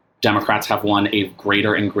 Democrats have won a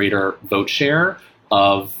greater and greater vote share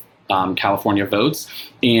of California votes.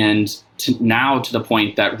 And now to the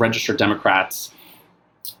point that registered Democrats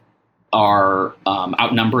are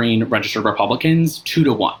outnumbering registered Republicans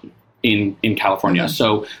 2-1 in California.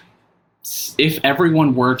 So if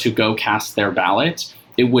everyone were to go cast their ballot,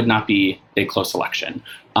 it would not be a close election,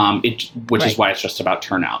 which is why it's just about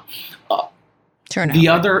turnout. The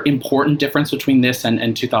other important difference between this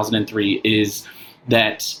and 2003 is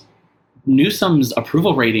that Newsom's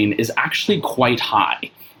approval rating is actually quite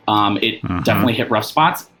high. It definitely hit rough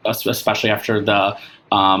spots, especially after the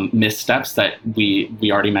missteps that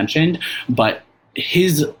we already mentioned. But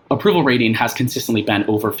his approval rating has consistently been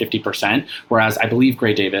over 50%, whereas I believe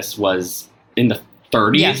Gray Davis was in the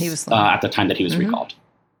 30s at the time that he was recalled.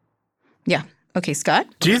 Yeah. Okay, Scott?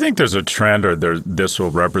 Do you think there's a trend, or this will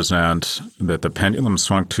represent that the pendulum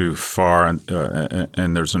swung too far and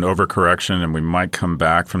there's an overcorrection, and we might come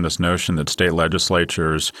back from this notion that state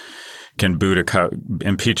legislatures can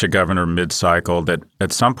impeach a governor mid-cycle, that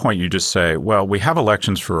at some point you just say, well, we have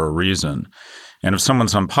elections for a reason. And if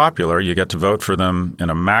someone's unpopular, you get to vote for them in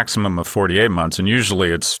a maximum of 48 months. And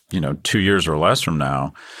usually it's, 2 years or less from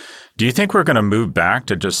now. Do you think we're going to move back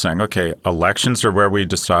to just saying, okay, elections are where we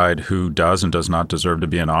decide who does and does not deserve to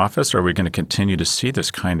be in office? Or are we going to continue to see this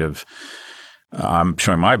kind of, I'm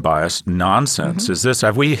showing my bias, nonsense?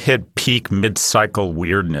 Have we hit peak mid-cycle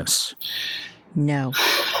weirdness? No.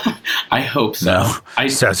 I hope so. No,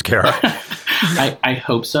 says Kara. I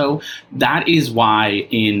hope so. That is why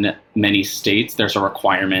in many states there's a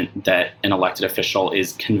requirement that an elected official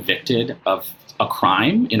is convicted of a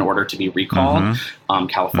crime in order to be recalled.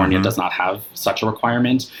 California does not have such a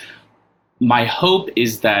requirement. My hope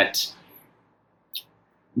is that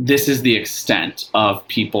this is the extent of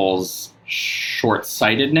people's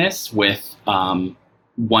short-sightedness with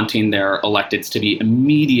wanting their electeds to be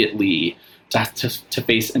immediately to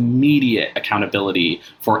face immediate accountability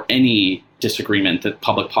for any disagreement, that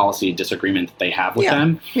public policy disagreement that they have with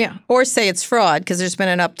them. Yeah, or say it's fraud, because there's been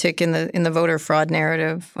an uptick in the voter fraud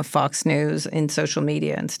narrative of Fox News in social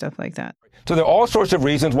media and stuff like that. So there are all sorts of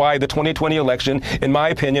reasons why the 2020 election, in my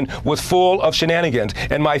opinion, was full of shenanigans.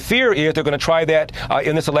 And my fear is they're going to try that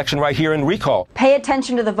in this election right here in recall. Pay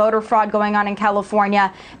attention to the voter fraud going on in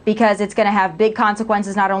California, because it's going to have big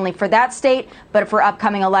consequences not only for that state, but for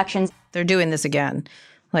upcoming elections. They're doing this again.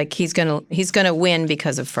 Like he's gonna win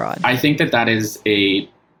because of fraud. I think that is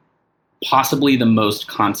possibly the most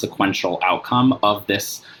consequential outcome of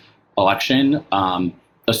this election,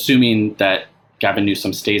 assuming that Gavin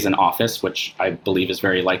Newsom stays in office, which I believe is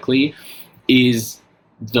very likely, is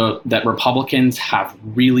that Republicans have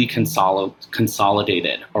really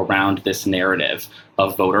consolidated around this narrative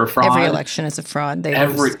of voter fraud. Every election is a fraud.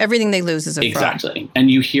 Everything they lose is a fraud. Exactly.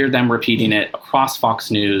 And you hear them repeating it across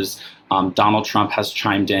Fox News. Donald Trump has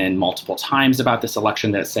chimed in multiple times about this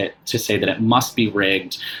election to say that it must be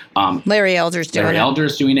rigged. Larry Elder's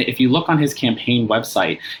doing it. If you look on his campaign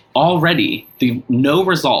website, already no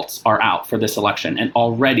results are out for this election. And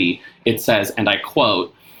already it says, and I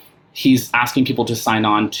quote, he's asking people to sign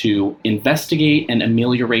on to investigate and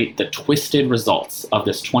ameliorate the twisted results of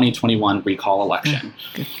this 2021 recall election.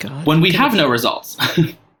 Good God. When we have no results.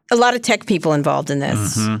 A lot of tech people involved in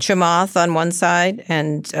this. Chamath on one side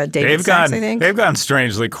and David Sachs, I think. They've gotten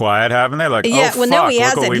strangely quiet, haven't they? Like, yeah, fuck, no, he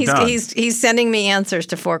hasn't. Done. He's sending me answers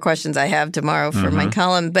to 4 questions I have tomorrow for my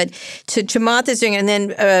column. But Chamath is doing it, and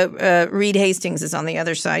then Reed Hastings is on the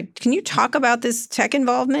other side. Can you talk about this tech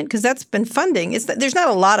involvement? Because that's been funding. There's not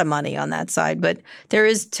a lot of money on that side, but there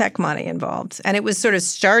is tech money involved. And it was sort of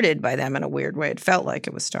started by them in a weird way. It felt like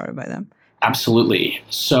it was started by them. Absolutely.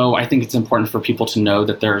 So I think it's important for people to know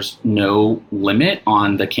that there's no limit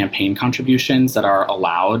on the campaign contributions that are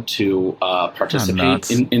allowed to participate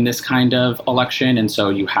in this kind of election. And so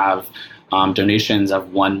you have donations of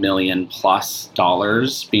 $1 million plus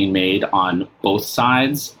being made on both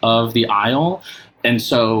sides of the aisle. And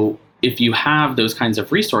so if you have those kinds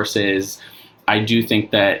of resources, I do think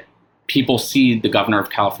that people see the governor of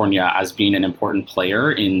California as being an important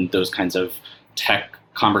player in those kinds of tech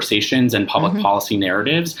conversations and public policy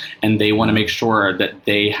narratives, and they want to make sure that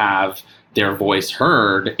they have their voice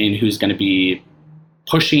heard in who's going to be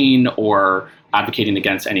pushing or advocating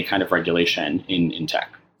against any kind of regulation in tech.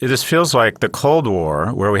 This feels like the Cold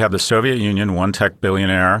War, where we have the Soviet Union, one tech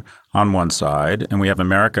billionaire on one side, and we have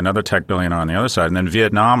America, another tech billionaire on the other side, and then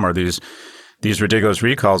Vietnam are these ridiculous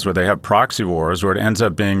recalls where they have proxy wars, where it ends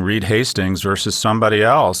up being Reed Hastings versus somebody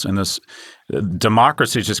else, and this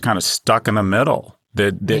democracy is just kind of stuck in the middle.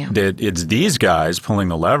 That it's these guys pulling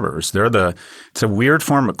the levers. It's a weird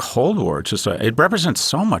form of Cold War. It's just it represents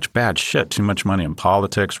so much bad shit. Too much money in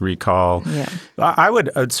politics, recall. Yeah.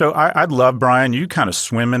 I'd love, Brian, you kind of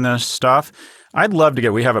swim in this stuff. I'd love to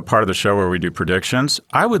we have a part of the show where we do predictions.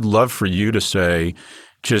 I would love for you to say,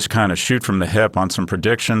 just kind of shoot from the hip on some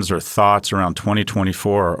predictions or thoughts around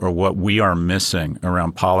 2024 or what we are missing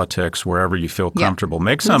around politics, wherever you feel comfortable.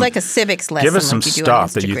 Make some, it's like a civics lesson. Give us some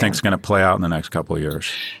stuff that you think is going to play out in the next couple of years.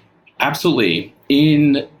 Absolutely.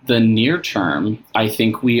 In the near term, I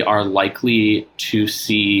think we are likely to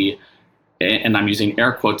see, and I'm using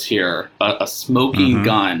air quotes here, a smoking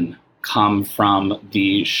gun come from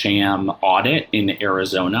the sham audit in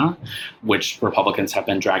Arizona, which Republicans have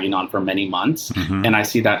been dragging on for many months. And I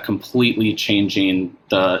see that completely changing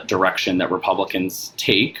the direction that Republicans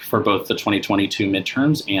take for both the 2022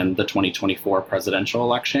 midterms and the 2024 presidential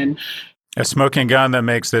election. A smoking gun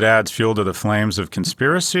that adds fuel to the flames of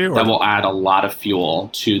conspiracy? That will add a lot of fuel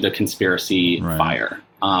to the conspiracy fire.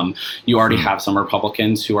 You already have some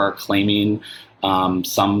Republicans who are claiming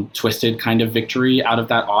some twisted kind of victory out of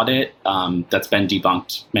that audit that's been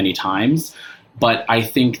debunked many times. But I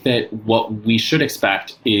think that what we should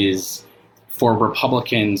expect is for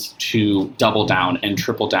Republicans to double down and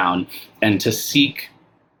triple down and to seek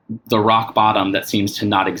the rock bottom that seems to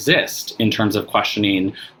not exist in terms of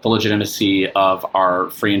questioning the legitimacy of our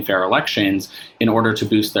free and fair elections in order to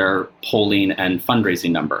boost their polling and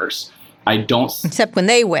fundraising numbers. Except when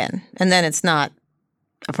they win, and then it's not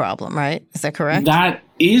a problem, right? Is that correct? That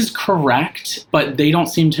is correct, but they don't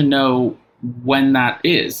seem to know when that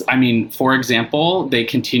is. I mean, for example, they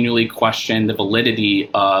continually question the validity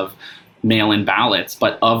of mail-in ballots,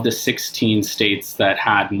 but of the 16 states that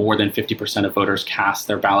had more than 50% of voters cast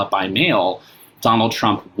their ballot by mail, Donald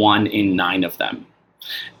Trump won in 9 of them.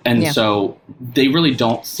 And so they really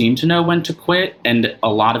don't seem to know when to quit, and a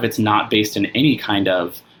lot of it's not based in any kind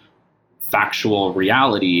of factual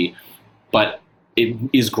reality, but it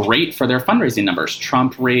is great for their fundraising numbers.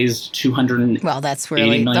 Trump raised $280 million. Well, that's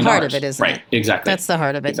really the heart of it, isn't it? Right, exactly. That's the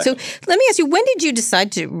heart of it. Exactly. So let me ask you, when did you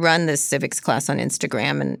decide to run this civics class on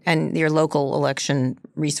Instagram and your local election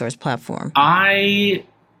resource platform? I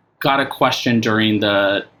got a question during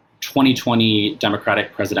the 2020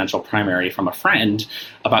 Democratic presidential primary from a friend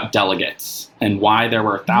about delegates and why there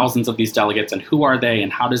were thousands of these delegates and who are they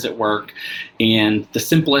and how does it work. And the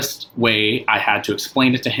simplest way I had to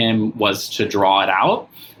explain it to him was to draw it out.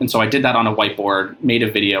 And so I did that on a whiteboard, made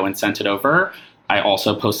a video and sent it over. I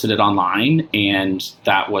also posted it online, and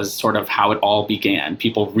that was sort of how it all began.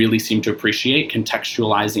 People really seemed to appreciate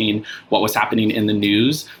contextualizing what was happening in the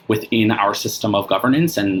news within our system of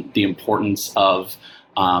governance and the importance of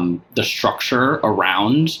the structure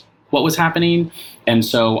around what was happening. And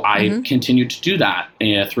so I continued to do that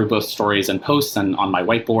through both stories and posts and on my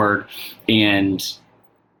whiteboard, and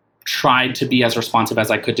tried to be as responsive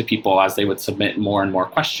as I could to people as they would submit more and more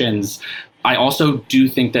questions. I also do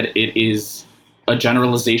think that it is a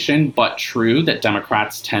generalization, but true, that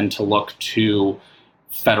Democrats tend to look to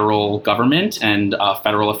federal government and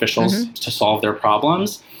federal officials to solve their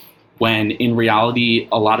problems, when in reality,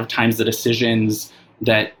 a lot of times the decisions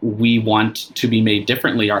that we want to be made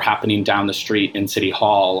differently are happening down the street in City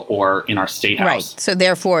Hall or in our state house. Right. So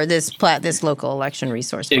therefore, this local election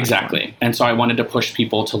resource platform. Exactly. And so I wanted to push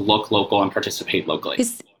people to look local and participate locally.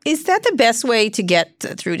 Is that the best way to get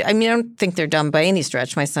through? I mean, I don't think they're dumb by any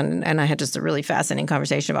stretch. My son and I had just a really fascinating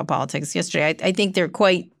conversation about politics yesterday. I think they're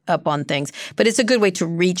quite up on things, but it's a good way to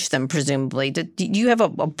reach them, presumably. Do you have a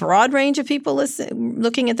broad range of people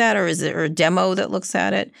looking at that, or is there a demo that looks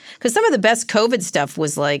at it? Because some of the best COVID stuff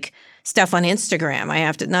was like stuff on Instagram. I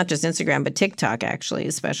have to, not just Instagram, but TikTok, actually,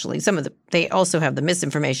 especially. They also have the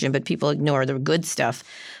misinformation, but people ignore the good stuff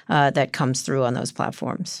that comes through on those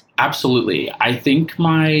platforms. Absolutely. I think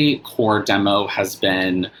my core demo has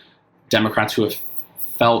been Democrats who have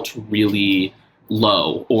felt really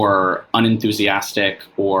low or unenthusiastic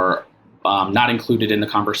or not included in the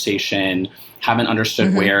conversation, haven't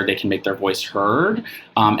understood where they can make their voice heard.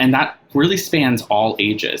 And that really spans all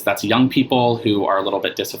ages. That's young people who are a little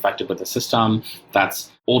bit disaffected with the system.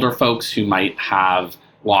 That's older folks who might have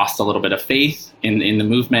lost a little bit of faith in the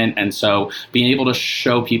movement. And so being able to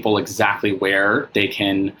show people exactly where they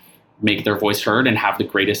can make their voice heard and have the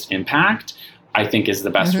greatest impact, I think is the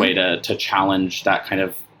best way to challenge that kind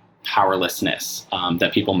of powerlessness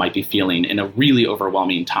that people might be feeling in a really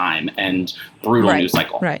overwhelming time and brutal news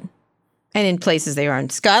cycle. Right. And in places they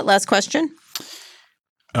aren't. Scott, last question.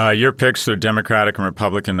 Your picks are Democratic and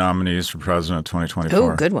Republican nominees for president of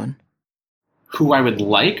 2024. Oh, good one. Who I would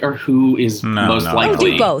like or who is most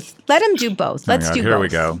likely? Do both. Let him do both. Let's do both. Here we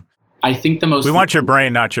go. I think the most... We want your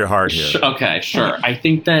brain, not your heart here. Okay, sure. I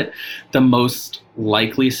think that the most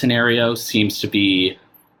likely scenario seems to be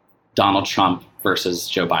Donald Trump versus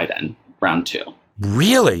Joe Biden, round 2.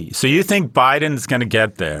 Really? So you think Biden's going to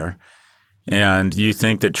get there, and you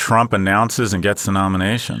think that Trump announces and gets the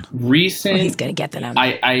nomination? He's going to get the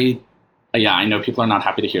nomination. I know people are not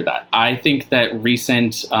happy to hear that. I think that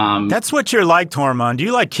recent... That's what you're like, Tormund.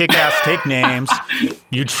 You like kick-ass, take names.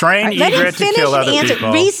 You train Egret to kill other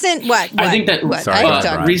people. Recent what? I think that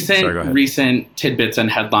recent tidbits and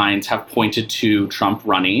headlines have pointed to Trump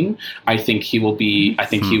running. I think he will be... I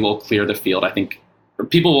think he will clear the field. I think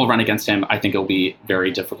people will run against him. I think it will be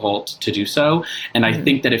very difficult to do so. And I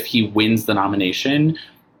think that if he wins the nomination,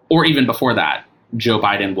 or even before that, Joe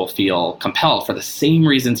Biden will feel compelled, for the same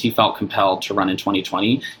reasons he felt compelled to run in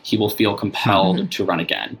 2020, he will feel compelled to run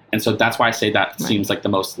again. And so that's why I say that seems like the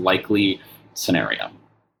most likely scenario.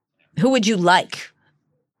 Who would you like?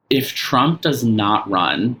 If Trump does not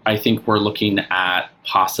run, I think we're looking at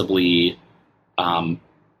possibly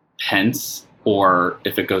Pence, or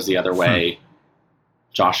if it goes the other way,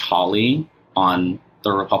 Josh Hawley on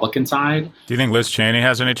the Republican side. Do you think Liz Cheney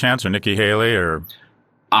has any chance, or Nikki Haley? Or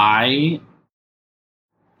I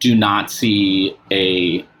do not see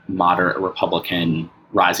a moderate Republican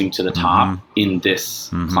rising to the top in this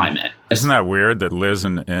climate. Isn't that weird that Liz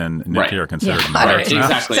and Nikki are considered moderates?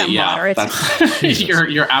 Exactly.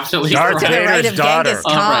 You're absolutely right. To the right of Genghis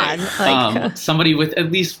Khan. Somebody with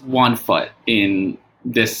at least one foot in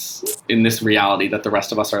this reality that the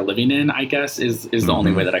rest of us are living in, I guess, is the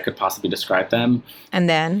only way that I could possibly describe them. And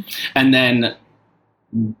then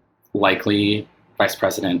likely Vice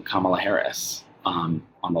President Kamala Harris on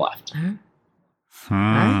the left.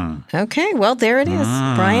 Okay, well, there it is.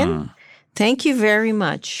 Brian, thank you very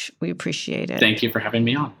much. We appreciate it. Thank you for having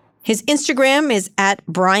me on. His Instagram is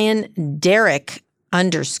 @BrianDerrick_.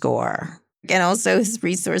 And also his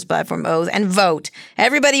resource platform, Oath, and vote.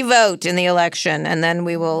 Everybody vote in the election, and then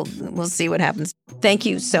we'll see what happens. Thank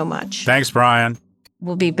you so much. Thanks, Brian.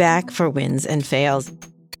 We'll be back for Wins and Fails.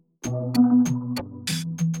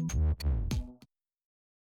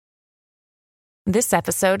 This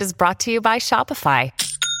episode is brought to you by Shopify.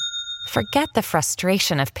 Forget the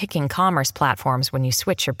frustration of picking commerce platforms when you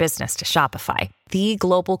switch your business to Shopify, the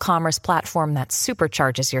global commerce platform that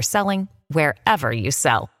supercharges your selling wherever you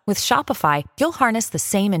sell. With Shopify, you'll harness the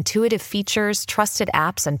same intuitive features, trusted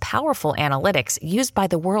apps, and powerful analytics used by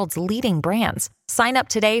the world's leading brands. Sign up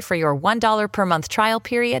today for your $1 per month trial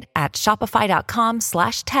period at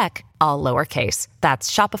shopify.com/tech, all lowercase.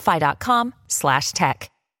 That's shopify.com/tech.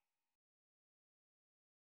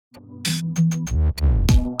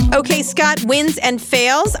 Okay, Scott, wins and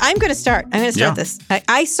fails. I'm going to start this.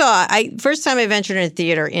 First time I ventured in a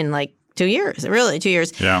theater in like 2 years, really 2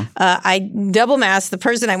 years. Yeah. I double masked. The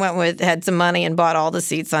person I went with had some money and bought all the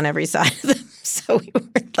seats on every side of them. So we were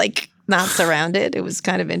like not surrounded. It was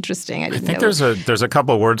kind of interesting. I think there's a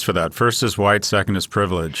couple of words for that. First is white, second is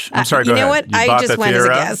privilege. I'm sorry, go ahead. You know what? I just went as a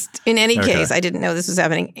guest. In any case, Okay. I didn't know this was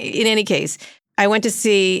happening. In any case, I went to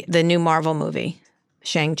see the new Marvel movie,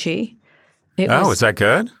 Shang-Chi. Is that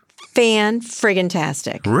good?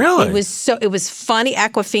 Fan-friggin-tastic. Really? It was funny.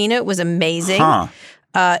 Awkwafina was amazing. Huh.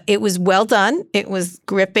 It was well done. It was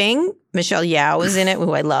gripping. Michelle Yeoh was in it,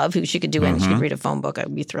 who I love, who she could do anything. She could read a phone book. I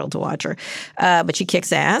would be thrilled to watch her. But she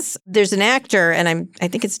kicks ass. There's an actor, and I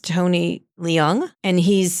think it's Tony Leung, and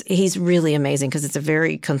he's really amazing because it's a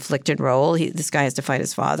very conflicted role. This guy has to fight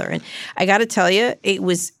his father. And I got to tell you, it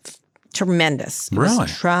was tremendous. It Really?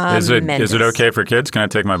 was tremendous. Is it okay for kids? Can I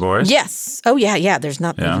take my boys? Yes. Oh, yeah. There's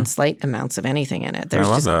not even slight amounts of anything in it. I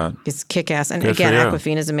love that. It's kick-ass. And Good again, for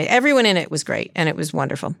you. Awkwafina's amazing. Everyone in it was great, and it was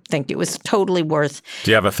wonderful. Thank you. It was totally worth.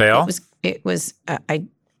 Do you have a fail? It was. I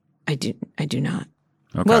do not.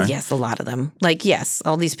 Okay. Well, yes, a lot of them. Like, yes,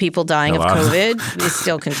 all these people dying of COVID, it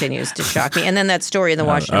still continues to shock me. And then that story in the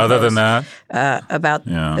Washington Other Post, than that?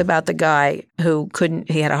 about the guy who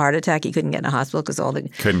he had a heart attack. He couldn't get in a hospital because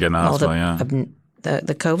Couldn't get in the hospital,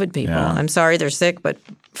 the COVID people. Yeah. I'm sorry they're sick, but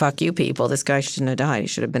fuck you people. This guy shouldn't have died. He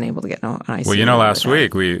should have been able to get an ICU. Well, last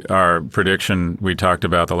week our prediction, we talked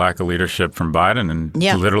about the lack of leadership from Biden, and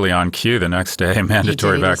literally on cue the next day,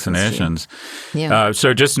 mandatory vaccinations. Yeah.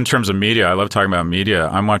 So just in terms of media, I love talking about media.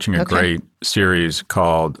 I'm watching a great series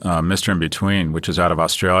called Mr. In Between, which is out of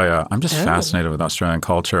Australia. I'm just fascinated with Australian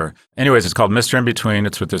culture. Anyways, it's called Mr. In Between.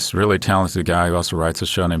 It's with this really talented guy who also writes a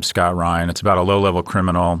show named Scott Ryan. It's about a low-level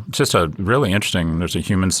criminal. It's just a really interesting, there's a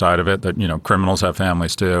human side of it that, criminals have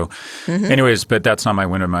families too. Anyways, but that's not my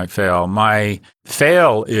win or my fail. My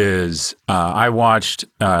fail is I watched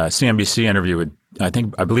a CNBC interview with I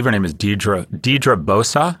believe her name is Deidre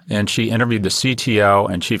Bosa, and she interviewed the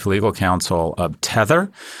CTO and chief legal counsel of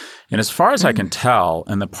Tether. And as far as I can tell,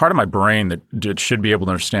 and the part of my brain that should be able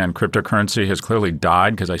to understand cryptocurrency has clearly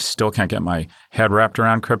died because I still can't get my head wrapped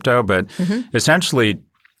around crypto. But essentially,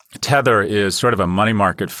 Tether is sort of a money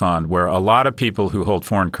market fund where a lot of people who hold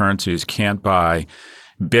foreign currencies can't buy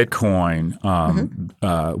Bitcoin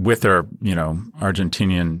with their,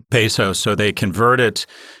 Argentinian pesos. So they convert it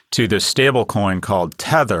to this stable coin called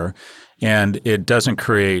Tether. And it doesn't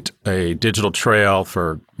create a digital trail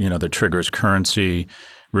for, that triggers currency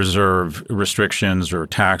reserve restrictions or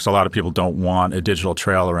tax. A lot of people don't want a digital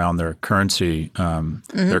trail around their currency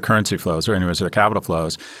flows, or anyways, their capital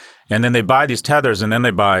flows. And then they buy these tethers, and then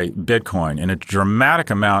they buy Bitcoin. And a dramatic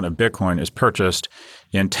amount of Bitcoin is purchased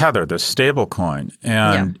in Tether, the stable coin.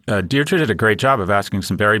 And Deirdre did a great job of asking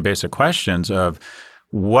some very basic questions of,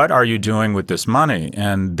 what are you doing with this money?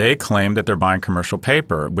 And they claim that they're buying commercial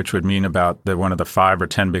paper, which would mean about one of the 5 or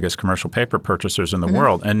 10 biggest commercial paper purchasers in the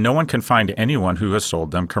world. And no one can find anyone who has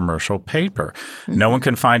sold them commercial paper. No one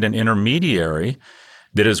can find an intermediary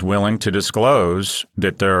that is willing to disclose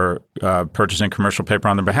that they're purchasing commercial paper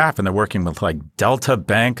on their behalf, and they're working with like Delta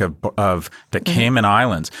Bank of the Cayman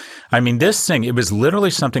Islands. I mean, this thing, it was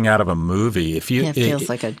literally something out of a movie. It feels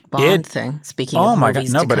like a Bond thing, speaking of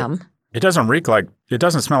movies to come. It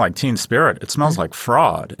doesn't smell like Teen Spirit. It smells like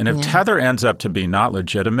fraud. And if Tether ends up to be not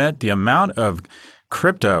legitimate, the amount of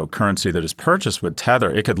cryptocurrency that is purchased with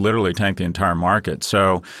Tether, it could literally tank the entire market.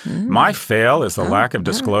 So my fail is the lack of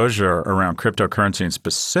disclosure around cryptocurrency and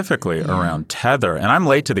specifically around Tether. And I'm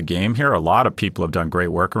late to the game here. A lot of people have done great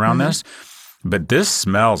work around this. But this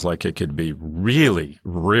smells like it could be really,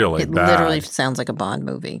 really bad. It literally sounds like a Bond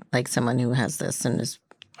movie, like someone who has this and is.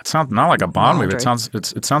 It sounds not like a Bond movie. It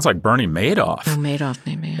sounds like Bernie Madoff. Oh, Madoff,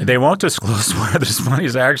 maybe. Yeah. They won't disclose where this money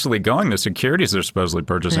is actually going, the securities they're supposedly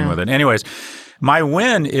purchasing with it. Anyways, my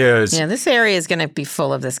win is... Yeah, this area is going to be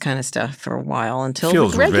full of this kind of stuff for a while until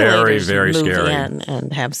feels regulators very, very move scary. in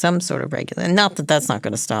and have some sort of regulation. Not that that's not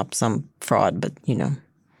going to stop some fraud, but,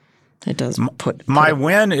 it does put... My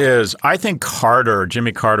win is I think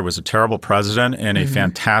Jimmy Carter was a terrible president and a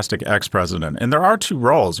fantastic ex-president. And there are two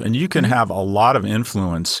roles, and you can have a lot of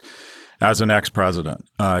influence as an ex-president.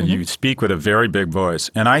 You speak with a very big voice.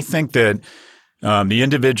 And I think that the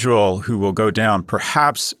individual who will go down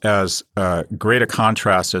perhaps as great a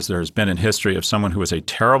contrast as there has been in history of someone who was a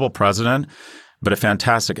terrible president but a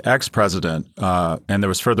fantastic ex-president, and there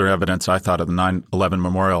was further evidence, I thought, of the 9/11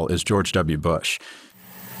 memorial, is George W. Bush.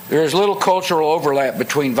 There is little cultural overlap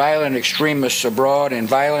between violent extremists abroad and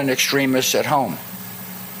violent extremists at home.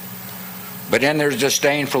 But in their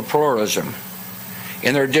disdain for pluralism,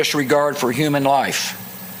 in their disregard for human life,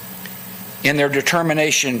 in their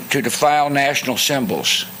determination to defile national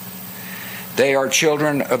symbols. They are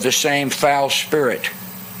children of the same foul spirit,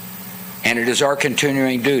 and it is our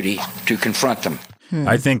continuing duty to confront them.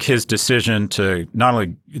 I think his decision to not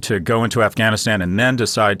only to go into Afghanistan and then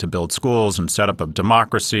decide to build schools and set up a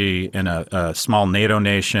democracy in a small NATO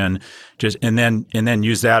nation, and then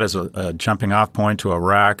use that as a jumping off point to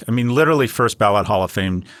Iraq. I mean, literally first ballot Hall of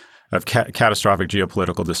Fame of catastrophic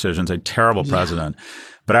geopolitical decisions, a terrible president.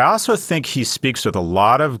 But I also think he speaks with a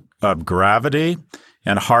lot of gravity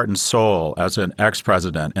and heart and soul as an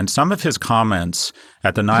ex-president. And some of his comments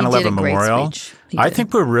at the 9/11 memorial, I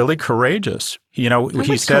think were really courageous. You know,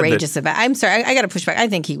 he said courageous about. I'm sorry, I got to push back. I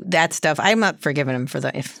think that stuff. I'm not forgiving him for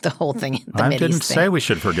the whole thing. The I didn't say we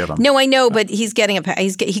should forgive him. No, I know, but he's getting a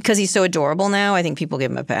pass because he's so adorable now. I think people give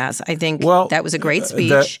him a pass. I think that was a great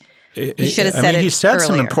speech. He should have said it. He said earlier.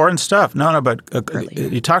 some important stuff. No, but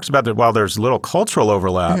he talks about that while there's little cultural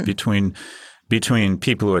overlap between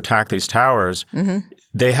people who attack these towers,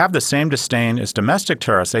 they have the same disdain as domestic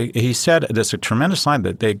terrorists. He said this a tremendous line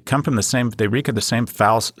that they come from the same, they reek of the same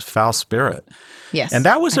foul spirit. Yes. And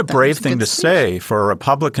that was a brave thing to say for a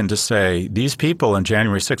Republican to say, these people on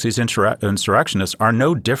January 6th, these insurrectionists are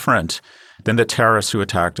no different than the terrorists who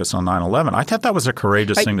attacked us on 9/11. I thought that was a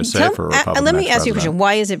courageous thing to say for a Republican. Let me ask you a question.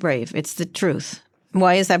 Why is it brave? It's the truth.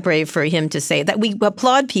 Why is that brave for him to say that? We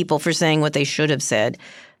applaud people for saying what they should have said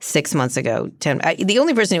 6 months ago. The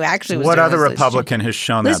only person who actually was What doing other this Republican has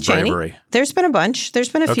shown Liz that Cheney. bravery? There's been a bunch. There's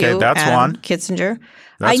been a few. Okay, that's Adam one. Kitzinger.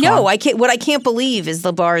 That's I know. one. What I can't believe is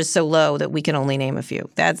the bar is so low that we can only name a few.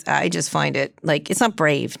 I just find it like it's not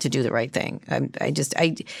brave to do the right thing.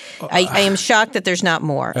 I am shocked that there's not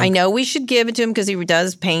more. I know we should give it to him because he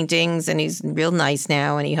does paintings and he's real nice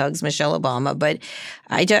now and he hugs Michelle Obama. But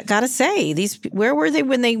I gotta say, where were they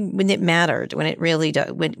when it mattered? When it really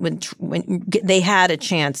when they had a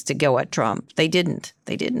chance to go at Trump, they didn't.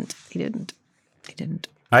 They didn't.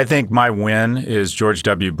 I think my win is George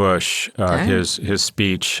W. Bush, his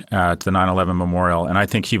speech at the 9/11 memorial. And I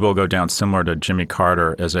think he will go down similar to Jimmy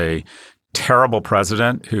Carter as a terrible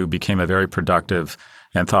president who became a very productive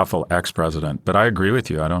and thoughtful ex-president. But I agree with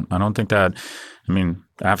you. I don't think that – I mean,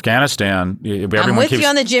 Afghanistan – I'm with you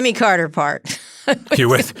on the Jimmy Carter part. You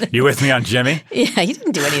with me on Jimmy? Yeah, he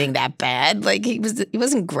didn't do anything that bad. Like he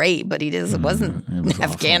wasn't great, but it wasn't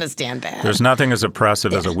Afghanistan bad. There's nothing as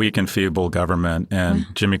oppressive as a weak and feeble government, and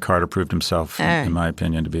Jimmy Carter proved himself, in my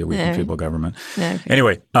opinion, to be a weak and feeble government. Okay.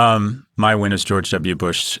 Anyway, my win is George W.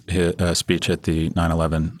 Bush's speech at the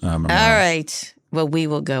 9/11 memorial. All right. Well, we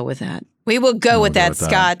will go with that. We will go with that,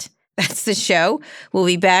 Scott. That's the show. We'll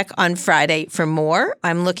be back on Friday for more.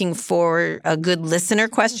 I'm looking for a good listener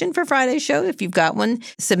question for Friday's show. If you've got one,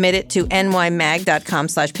 submit it to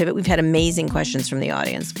nymag.com/pivot. We've had amazing questions from the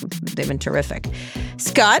audience. They've been terrific.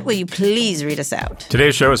 Scott, will you please read us out?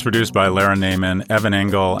 Today's show is produced by Lara Naiman, Evan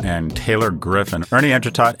Engel, and Taylor Griffin. Ernie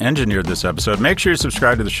Entertot engineered this episode. Make sure you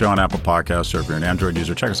subscribe to the show on Apple Podcasts, or if you're an Android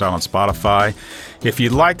user, check us out on Spotify. If you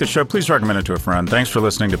like the show, please recommend it to a friend. Thanks for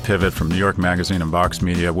listening to Pivot from New York Magazine and Vox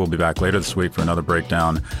Media. We'll be back later this week for another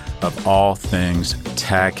breakdown of all things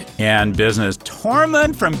tech and business.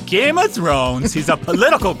 Tormund from Game of Thrones. He's a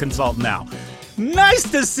political consultant now. Nice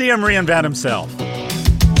to see him reinvent himself.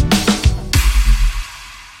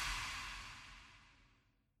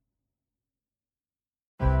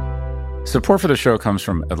 Support for the show comes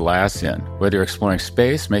from Atlassian. Whether you're exploring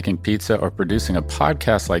space, making pizza, or producing a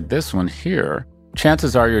podcast like this one here,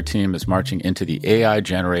 chances are your team is marching into the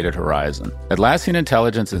AI-generated horizon. Atlassian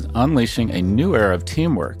Intelligence is unleashing a new era of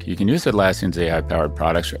teamwork. You can use Atlassian's AI-powered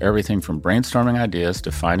products for everything from brainstorming ideas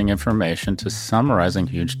to finding information to summarizing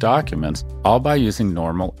huge documents, all by using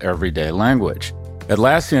normal, everyday language.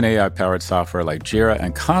 Atlassian AI-powered software like Jira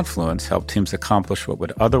and Confluence help teams accomplish what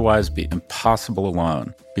would otherwise be impossible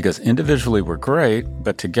alone. Because individually we're great,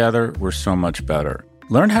 but together we're so much better.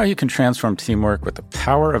 Learn how you can transform teamwork with the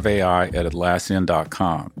power of AI at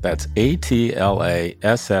Atlassian.com. That's Atlassian.com.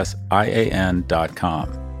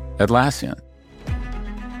 Atlassian.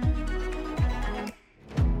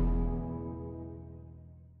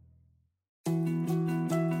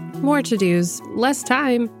 More to-dos, less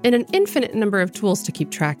time, and an infinite number of tools to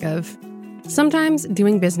keep track of. Sometimes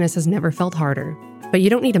doing business has never felt harder, but you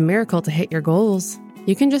don't need a miracle to hit your goals.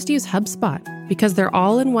 You can just use HubSpot, because their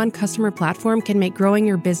all-in-one customer platform can make growing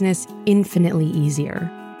your business infinitely easier.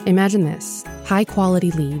 Imagine this: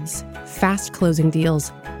 high-quality leads, fast closing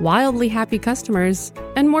deals, wildly happy customers,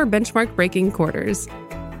 and more benchmark-breaking quarters.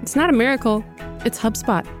 It's not a miracle, it's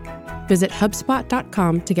HubSpot. Visit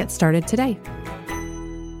HubSpot.com to get started today.